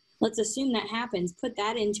happened? Let's assume that happens, put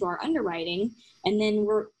that into our underwriting, and then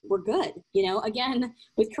we're good. Again,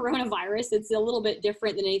 with coronavirus, it's a little bit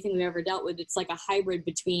different than anything we've ever dealt with. It's like a hybrid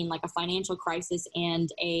between like a financial crisis and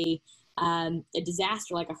a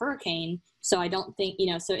disaster like a hurricane. So I don't think,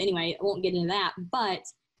 so anyway, I won't get into that, but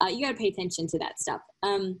you got to pay attention to that stuff.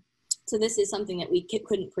 So this is something that we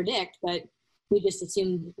couldn't predict, but we just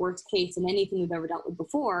assumed worst case in anything we've ever dealt with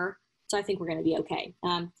before. So I think we're going to be okay.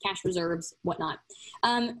 Cash reserves, whatnot.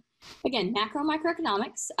 Again, macro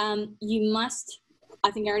microeconomics, you must,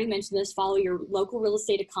 I think I already mentioned this, follow your local real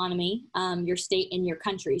estate economy, your state and your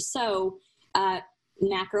country. So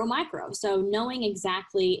macro, micro. So knowing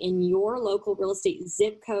exactly in your local real estate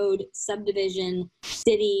zip code, subdivision,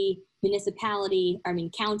 city, municipality,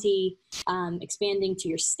 county, expanding to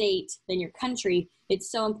your state, then your country,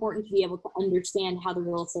 it's so important to be able to understand how the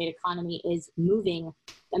real estate economy is moving,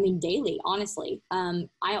 daily, honestly.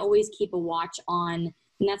 I always keep a watch on,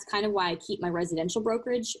 and that's kind of why I keep my residential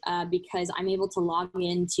brokerage, because I'm able to log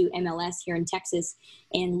into MLS here in Texas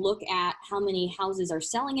and look at how many houses are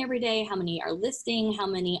selling every day, how many are listing, how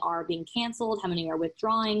many are being canceled, how many are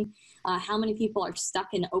withdrawing, how many people are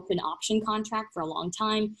stuck in open option contract for a long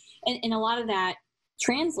time. And a lot of that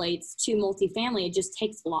translates to multifamily. It just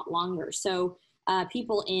takes a lot longer. So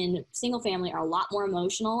people in single family are a lot more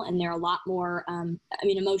emotional, and they're a lot more,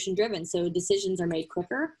 emotion driven. So decisions are made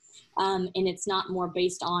quicker. And it's not more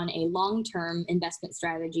based on a long-term investment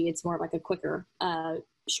strategy. It's more like a quicker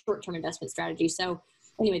short-term investment strategy. So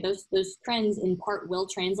anyway, those trends in part will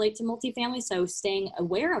translate to multifamily. So staying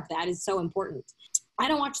aware of that is so important. I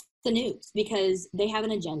don't watch the news because they have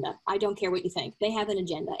an agenda. I don't care what you think. They have an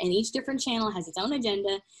agenda, and each different channel has its own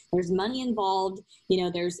agenda. There's money involved.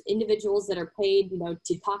 There's individuals that are paid,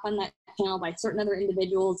 to talk on that channel by certain other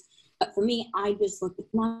individuals. But for me, I just look at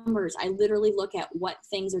numbers. I literally look at what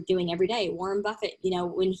things are doing every day. Warren Buffett,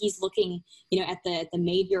 when he's looking, at the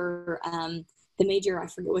major, I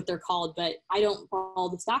forget what they're called, but I don't follow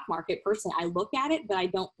the stock market personally. I look at it, but I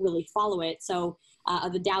don't really follow it. So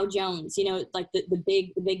the Dow Jones, like the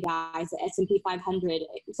big guys, the S&P 500.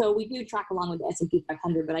 So we do track along with the S&P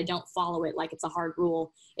 500, but I don't follow it like it's a hard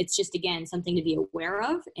rule. It's just, again, something to be aware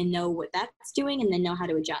of and know what that's doing and then know how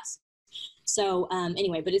to adjust. So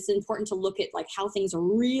anyway, but it's important to look at like how things are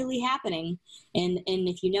really happening. And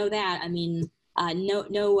if you know that,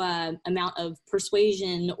 no amount of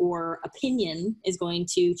persuasion or opinion is going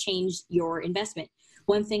to change your investment.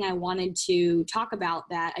 One thing I wanted to talk about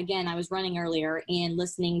that, again, I was running earlier and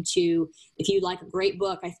listening to, if you like a great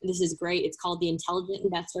book, this is great. It's called The Intelligent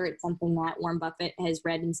Investor. It's something that Warren Buffett has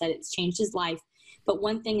read and said it's changed his life. But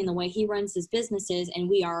one thing in the way he runs his businesses, and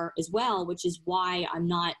we are as well, which is why I'm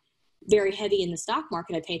not very heavy in the stock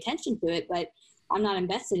market. I pay attention to it, but I'm not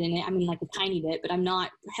invested in it. Like a tiny bit, but I'm not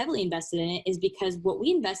heavily invested in it, is because what we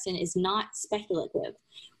invest in is not speculative.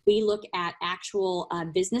 We look at actual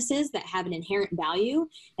businesses that have an inherent value,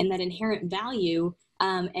 and that inherent value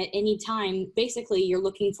at any time, basically you're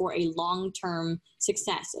looking for a long-term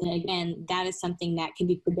success. And again, that is something that can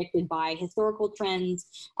be predicted by historical trends,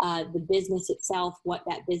 the business itself, what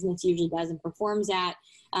that business usually does and performs at,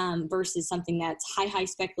 versus something that's high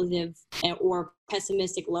speculative or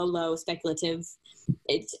pessimistic, low speculative.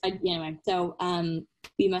 It's anyway. So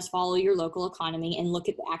you must follow your local economy and look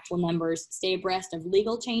at the actual numbers. Stay abreast of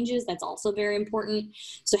legal changes. That's also very important.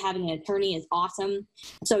 So having an attorney is awesome.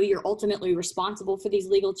 So you're ultimately responsible for these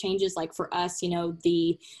legal changes. Like for us,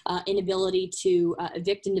 the inability to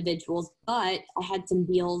evict individuals. But I had some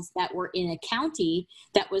deals that were in a county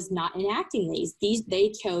that was not enacting these.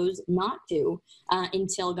 They chose not to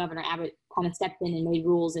until Governor Abbott kind of stepped in and made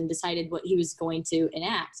rules and decided what he was going to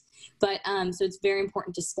enact. But so it's very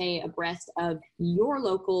important to stay abreast of your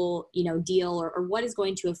local, deal or what is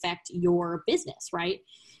going to affect your business, right?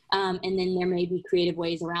 And then there may be creative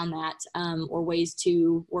ways around that or ways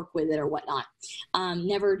to work with it or whatnot.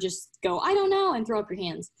 Never just go, I don't know, and throw up your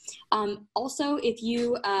hands. Also, if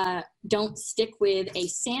you don't stick with a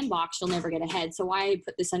sandbox, you'll never get ahead. So why I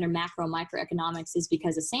put this under macro microeconomics is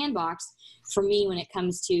because a sandbox, for me, when it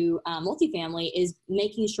comes to multifamily, is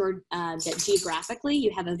making sure that geographically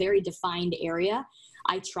you have a very defined area.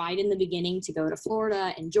 I tried in the beginning to go to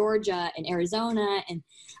Florida and Georgia and Arizona, and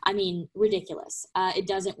I mean, ridiculous. It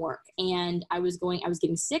doesn't work. And I was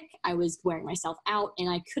getting sick. I was wearing myself out, and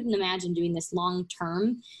I couldn't imagine doing this long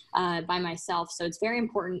term by myself. So it's very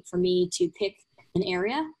important for me to pick an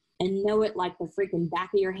area and know it like the freaking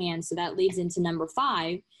back of your hand. So that leads into number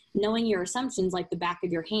 5, knowing your assumptions like the back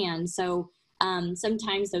of your hand. So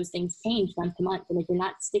sometimes those things change month to month. And if you're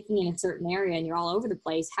not sticking in a certain area and you're all over the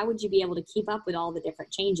place, how would you be able to keep up with all the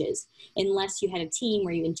different changes? Unless you had a team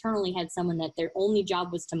where you internally had someone that their only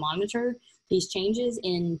job was to monitor these changes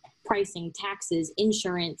in pricing, taxes,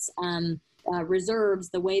 insurance, reserves,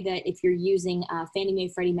 the way that if you're using Fannie Mae,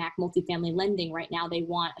 Freddie Mac multifamily lending right now, they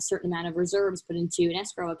want a certain amount of reserves put into an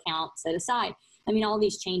escrow account set aside. I mean, all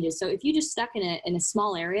these changes. So if you just stuck in a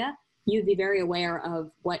small area, you'd be very aware of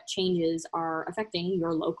what changes are affecting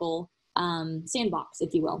your local sandbox,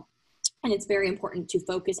 if you will. And it's very important to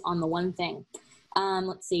focus on the one thing.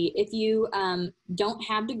 Let's see, if you don't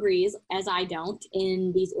have degrees, as I don't,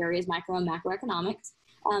 in these areas, micro and macroeconomics,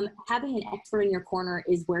 having an expert in your corner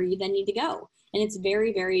is where you then need to go. And it's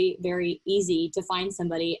very, very, very easy to find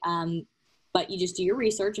somebody, but you just do your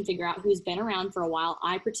research and figure out who's been around for a while.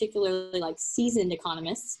 I particularly like seasoned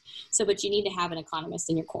economists, but you need to have an economist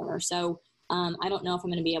in your corner. So I don't know if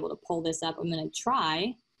I'm going to be able to pull this up. I'm going to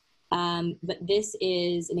try, but this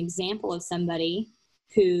is an example of somebody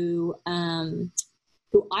who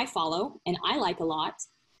I follow and I like a lot.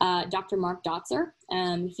 Dr. Mark Dotzer.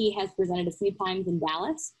 He has presented a few times in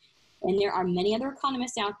Dallas, and there are many other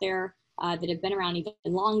economists out there that have been around even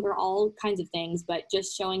longer, all kinds of things, but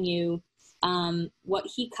just showing you what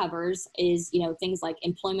he covers is, things like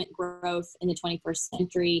employment growth in the 21st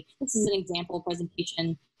century. This is an example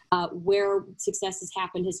presentation where success has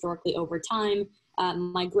happened historically over time,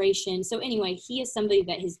 migration. So anyway, he is somebody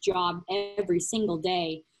that his job every single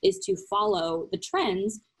day is to follow the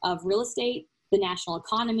trends of real estate, the national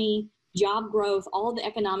economy, job growth, all the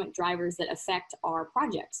economic drivers that affect our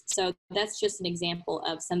projects. So that's just an example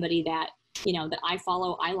of somebody that, that I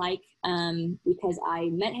follow, I like, because I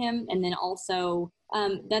met him. And then also,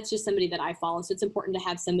 that's just somebody that I follow. So it's important to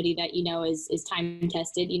have somebody that, is time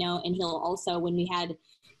tested, and he'll also, when we had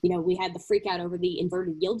the freak out over the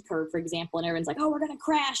inverted yield curve, for example, and everyone's like, oh, we're going to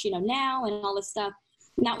crash, now, and all this stuff.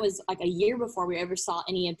 And that was like a year before we ever saw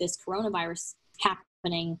any of this coronavirus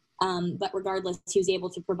happening. But regardless, he was able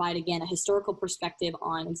to provide, again, a historical perspective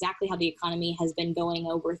on exactly how the economy has been going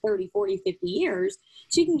over 30, 40, 50 years.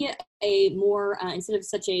 So you can get a more, instead of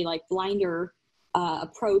such a blinder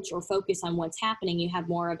approach or focus on what's happening, you have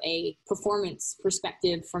more of a performance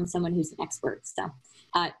perspective from someone who's an expert. So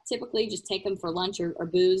typically just take them for lunch or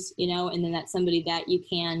booze, and then that's somebody that you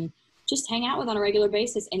can just hang out with on a regular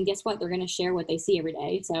basis. And guess what? They're going to share what they see every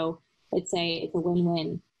day. So it's a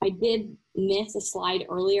win-win. I did miss a slide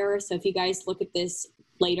earlier, so if you guys look at this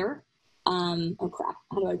later, oh crap,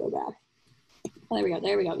 how do I go back? Oh,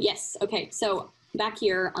 there we go. Yes, okay, so back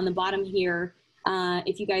here on the bottom here,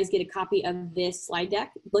 if you guys get a copy of this slide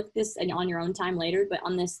deck, look this on your own time later, but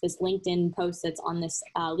on this LinkedIn post that's on this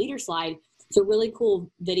leader slide, it's a really cool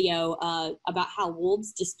video about how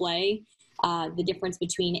wolves display the difference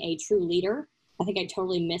between a true leader. I think I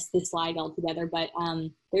totally missed this slide altogether, but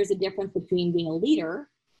there's a difference between being a leader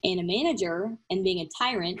and a manager and being a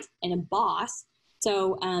tyrant and a boss.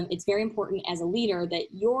 So it's very important as a leader that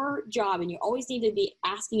your job, and you always need to be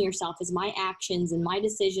asking yourself, is my actions and my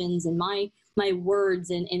decisions and my words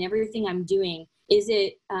and everything I'm doing, is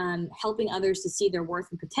it helping others to see their worth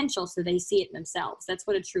and potential so they see it themselves? That's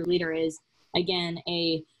what a true leader is. Again,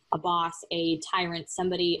 a boss, a tyrant,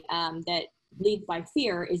 somebody that leads by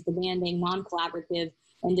fear, is demanding, non-collaborative,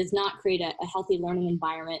 and does not create a healthy learning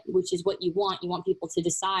environment, which is what you want. You want people to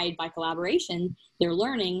decide by collaboration, they're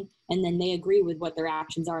learning, and then they agree with what their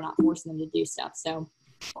actions are, not forcing them to do stuff. So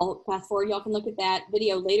I'll fast forward. Y'all can look at that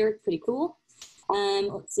video later. It's pretty cool.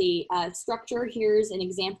 Let's see, structure. Here's an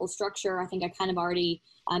example structure. I think I kind of already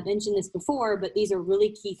mentioned this before, but these are really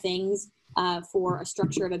key things for a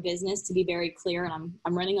structure of a business to be very clear. And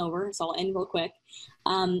I'm running over, so I'll end real quick.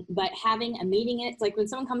 But having a meeting, it's like when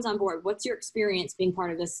someone comes on board, what's your experience being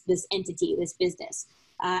part of this entity, this business?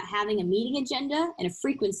 Having a meeting agenda and a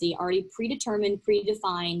frequency already predetermined,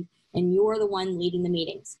 predefined, and you're the one leading the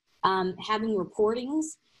meetings. Having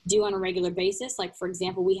reportings due on a regular basis. Like, for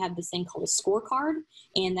example, we have this thing called a scorecard,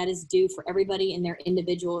 and that is due for everybody in their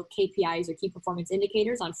individual KPIs or key performance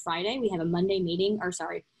indicators on Friday. We have a Monday meeting,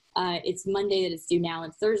 it's Monday that it's due now,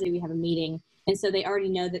 and Thursday we have a meeting. And so they already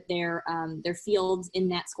know that their fields in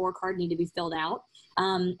that scorecard need to be filled out.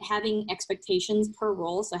 Having expectations per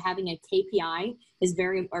role, so having a KPI is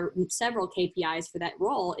or several KPIs for that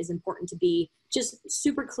role is important to be just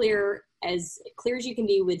super clear as you can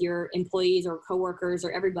be with your employees or coworkers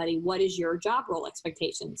or everybody. What is your job role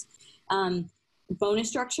expectations? Bonus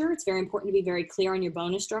structure, it's very important to be very clear on your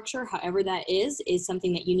bonus structure. However that is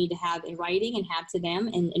something that you need to have in writing and have to them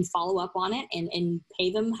and follow up on it and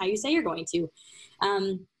pay them how you say you're going to.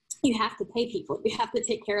 You have to pay people. You have to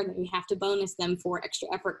take care of them. You have to bonus them for extra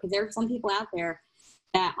effort, because there are some people out there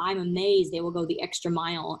that I'm amazed they will go the extra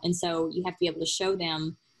mile. And so you have to be able to show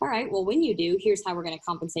them, all right, well, when you do, here's how we're going to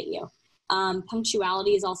compensate you.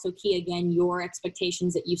 Punctuality is also key. Again, your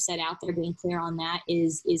expectations that you've set out there, being clear on that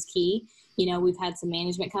is key. You know, we've had some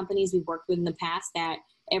management companies we've worked with in the past that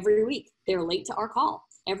every week they're late to our call.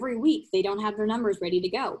 Every week they don't have their numbers ready to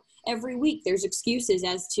go. Every week there's excuses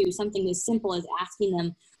as to something as simple as asking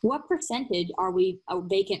them, what percentage are we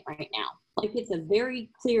vacant right now? Like, it's a very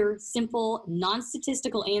clear, simple,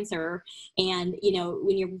 non-statistical answer. And, you know,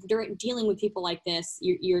 when you're dealing with people like this,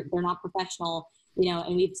 they're not professional, you know,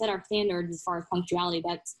 and we've set our standards as far as punctuality.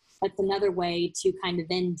 That's another way to kind of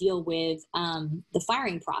then deal with the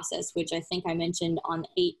firing process, which I think I mentioned on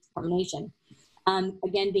 8 termination.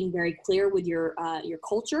 Again, being very clear with your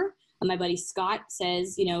culture. My buddy Scott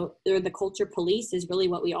says, you know, they're the culture police is really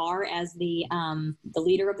what we are as the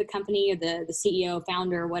leader of the company, or the CEO,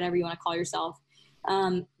 founder, whatever you want to call yourself.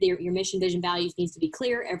 Your mission, vision, values needs to be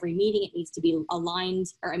clear. Every meeting, it needs to be aligned,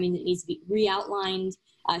 it needs to be re-outlined,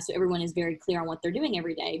 so everyone is very clear on what they're doing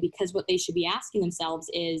every day. Because what they should be asking themselves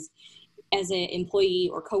is, as an employee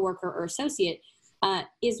or coworker or associate,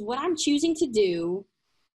 is what I'm choosing to do.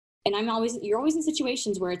 And you're always in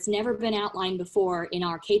situations where it's never been outlined before in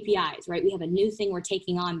our KPIs, right? We have a new thing we're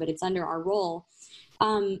taking on, but it's under our role.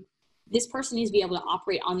 This person needs to be able to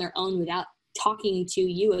operate on their own without talking to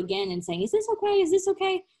you again and saying, is this okay? Is this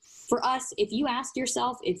okay? For us, if you ask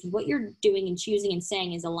yourself if what you're doing and choosing and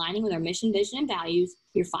saying is aligning with our mission, vision, and values,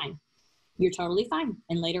 you're fine. You're totally fine.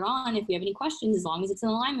 And later on, if you have any questions, as long as it's in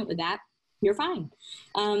alignment with that, you're fine.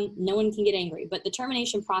 No one can get angry. But the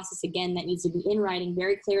termination process, again, that needs to be in writing,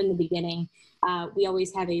 very clear in the beginning. We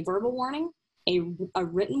always have a verbal warning, a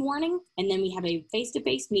written warning, and then we have a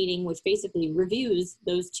face-to-face meeting, which basically reviews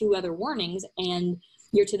those 2 other warnings. And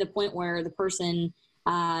you're to the point where the person,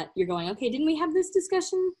 you're going, okay, didn't we have this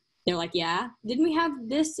discussion? They're like, yeah. Didn't we have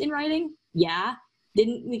this in writing? Yeah.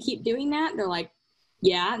 Didn't we keep doing that? They're like,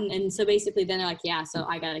 yeah. And so basically then they're like, yeah, so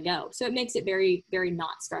I got to go. So it makes it very, very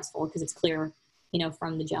not stressful because it's clear, you know,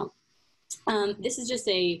 from the jump. This is just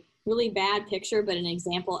a really bad picture, but an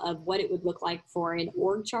example of what it would look like for an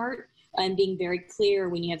org chart, and being very clear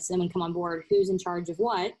when you have someone come on board, who's in charge of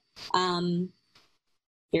what.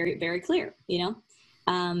 Very, very clear, you know.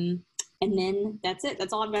 And then that's it.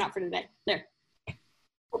 That's all I've got for today. There.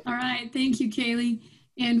 All right. Thank you, Kaylee.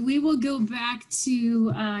 And we will go back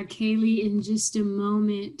to Kaylee in just a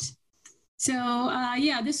moment. So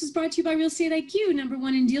yeah, this was brought to you by Real Estate IQ,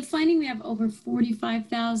 #1 in deal finding. We have over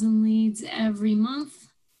 45,000 leads every month.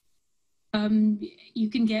 You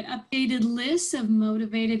can get updated lists of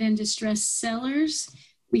motivated and distressed sellers.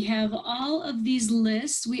 We have all of these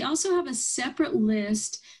lists. We also have a separate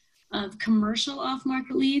list of commercial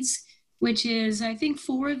off-market leads, which is, I think,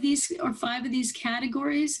 4 of these or 5 of these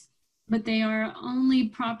categories, but they are only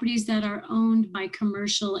properties that are owned by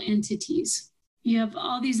commercial entities. You have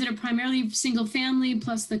all these that are primarily single family,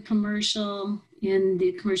 plus the commercial and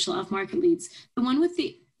the commercial off-market leads. The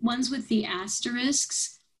ones with the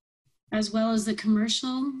asterisks, as well as the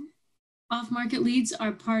commercial off-market leads,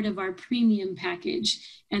 are part of our premium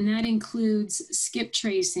package. And that includes skip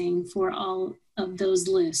tracing for all of those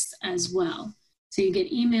lists as well. So you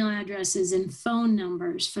get email addresses and phone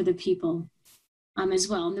numbers for the people as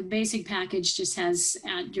well. And the basic package just has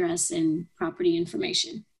address and property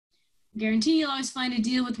information. Guarantee you'll always find a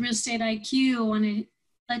deal with Real Estate IQ. I want to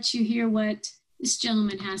let you hear what this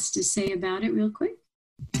gentleman has to say about it real quick.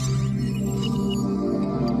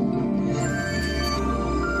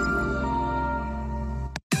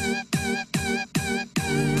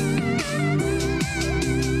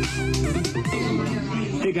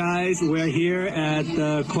 Hey guys, we're here at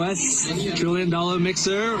the Quest $1 trillion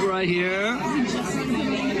mixer right here.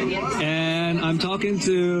 And I'm talking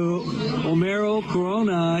to Homero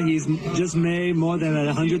Corona. He's just made more than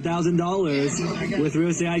 $100,000 with Real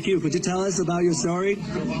Estate IQ. Could you tell us about your story?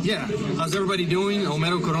 Yeah, how's everybody doing?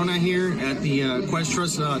 Homero Corona here at the Quest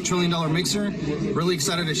Trust $1 trillion mixer. Really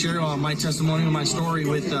excited to share my testimony and my story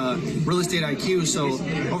with Real Estate IQ. So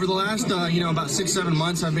over the last, about 6-7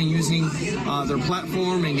 months, I've been using their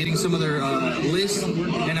platform and getting some of their lists,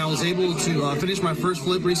 and I was able to finish my first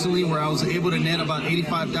flip recently where I was able to net about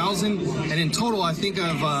 $85,000, and in total I think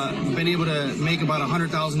I've been able to make about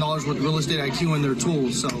 $100,000 with Real Estate IQ and their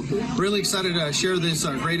tools. So really excited to share this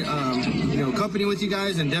great company with you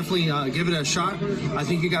guys, and definitely give it a shot. I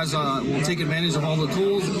think you guys will take advantage of all the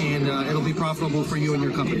tools, and it'll be profitable for you and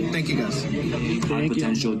your company. Thank you guys.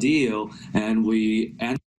 Potential deal, and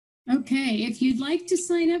Okay, if you'd like to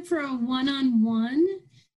sign up for a one-on-one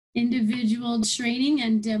individual training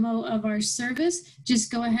and demo of our service,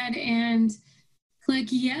 just go ahead and click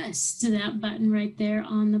yes to that button right there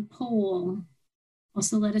on the poll.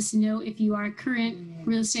 Also, let us know if you are a current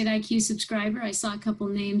Real Estate IQ subscriber. I saw a couple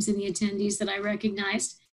names in the attendees that I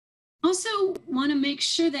recognized. Also, want to make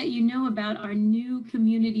sure that you know about our new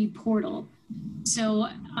community portal. So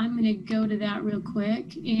I'm going to go to that real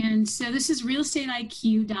quick. And so this is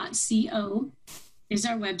realestateiq.co is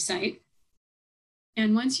our website.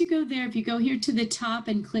 And once you go there, if you go here to the top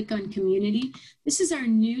and click on community, this is our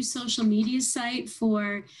new social media site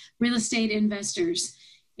for real estate investors.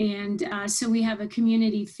 And so we have a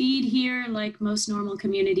community feed here, like most normal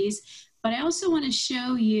communities. But I also want to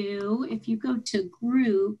show you, if you go to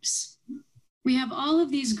groups, we have all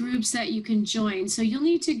of these groups that you can join. So you'll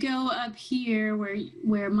need to go up here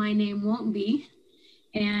where my name won't be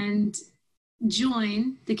and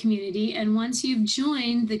join the community. And once you've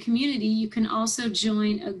joined the community, you can also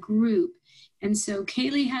join a group. And so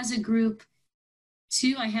Kaylee has a group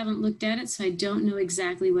too. I haven't looked at it, so I don't know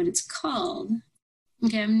exactly what it's called.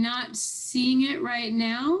 Okay, I'm not seeing it right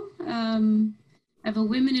now. I have a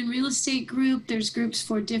women in real estate group. There's groups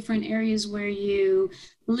for different areas where you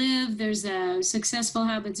live. There's a Successful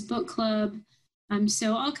Habits book club.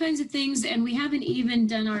 So all kinds of things. And we haven't even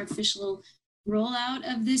done our official rollout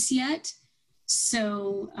of this yet.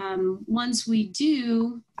 So once we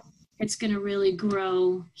do, it's going to really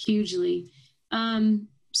grow hugely.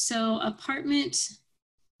 So apartment,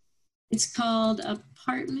 it's called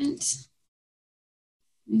Apartment.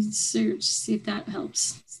 Search, see if that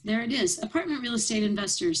helps. There it is, Apartment Real Estate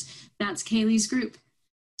Investors. That's Kaylee's group.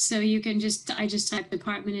 So you can I just typed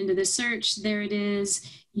apartment into the search. There it is.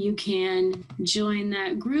 You can join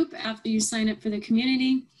that group after you sign up for the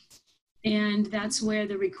community. And that's where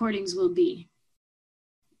the recordings will be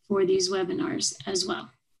for these webinars as well.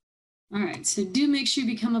 All right, so do make sure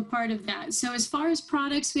you become a part of that. So as far as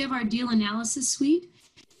products, we have our deal analysis suite,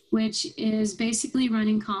 which is basically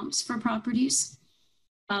running comps for properties.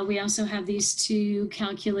 We also have these two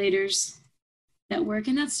calculators that work,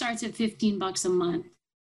 and that starts at $15 a month.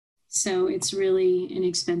 So it's really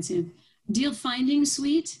inexpensive. Deal finding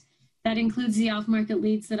suite, that includes the off-market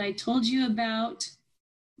leads that I told you about.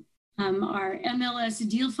 Our MLS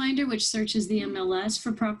deal finder, which searches the MLS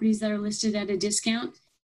for properties that are listed at a discount.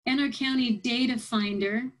 And our county data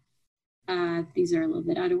finder. These are a little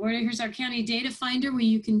bit out of order. Here's our county data finder where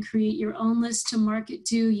you can create your own list to market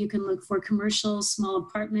to. You can look for commercial, small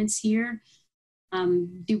apartments here,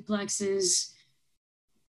 duplexes,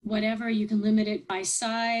 whatever. You can limit it by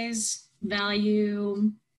size,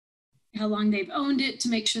 value, how long they've owned it to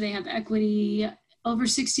make sure they have equity, over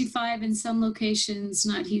 65 in some locations,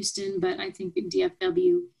 not Houston, but I think in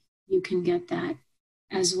DFW, you can get that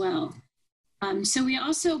as well. So we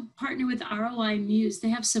also partner with ROI Muse. They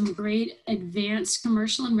have some great advanced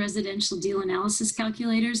commercial and residential deal analysis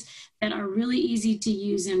calculators that are really easy to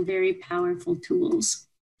use and very powerful tools.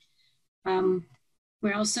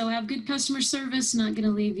 We also have good customer service, not going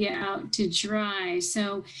to leave you out to dry.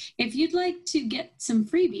 So if you'd like to get some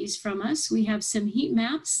freebies from us, we have some heat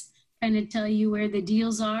maps, kind of tell you where the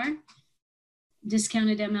deals are.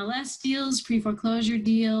 Discounted MLS deals, pre-foreclosure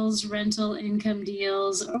deals, rental income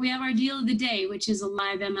deals, or we have our deal of the day, which is a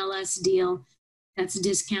live MLS deal that's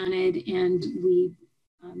discounted, and we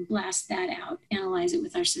blast that out, analyze it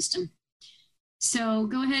with our system. So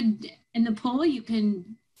go ahead in the poll, you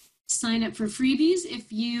can sign up for freebies.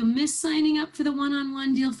 If you miss signing up for the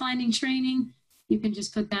one-on-one deal finding training, you can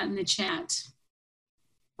just put that in the chat.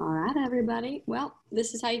 All right, everybody. Well,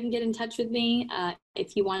 this is how you can get in touch with me.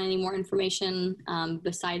 If you want any more information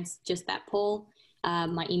besides just that poll,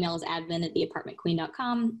 my email is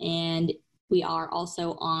admin@theapartmentqueen.com. And we are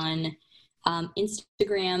also on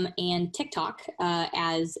Instagram and TikTok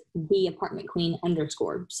as @theapartmentqueen_.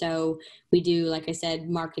 So we do, like I said,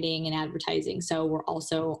 marketing and advertising. So we're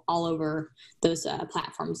also all over those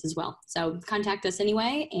platforms as well. So contact us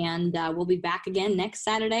anyway, and we'll be back again next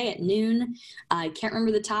Saturday at noon. I can't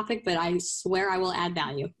remember the topic, but I swear I will add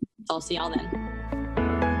value. So I'll see y'all then.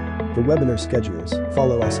 For webinar schedules,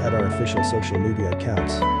 follow us at our official social media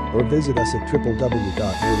accounts or visit us at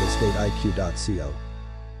www.realestateiq.co.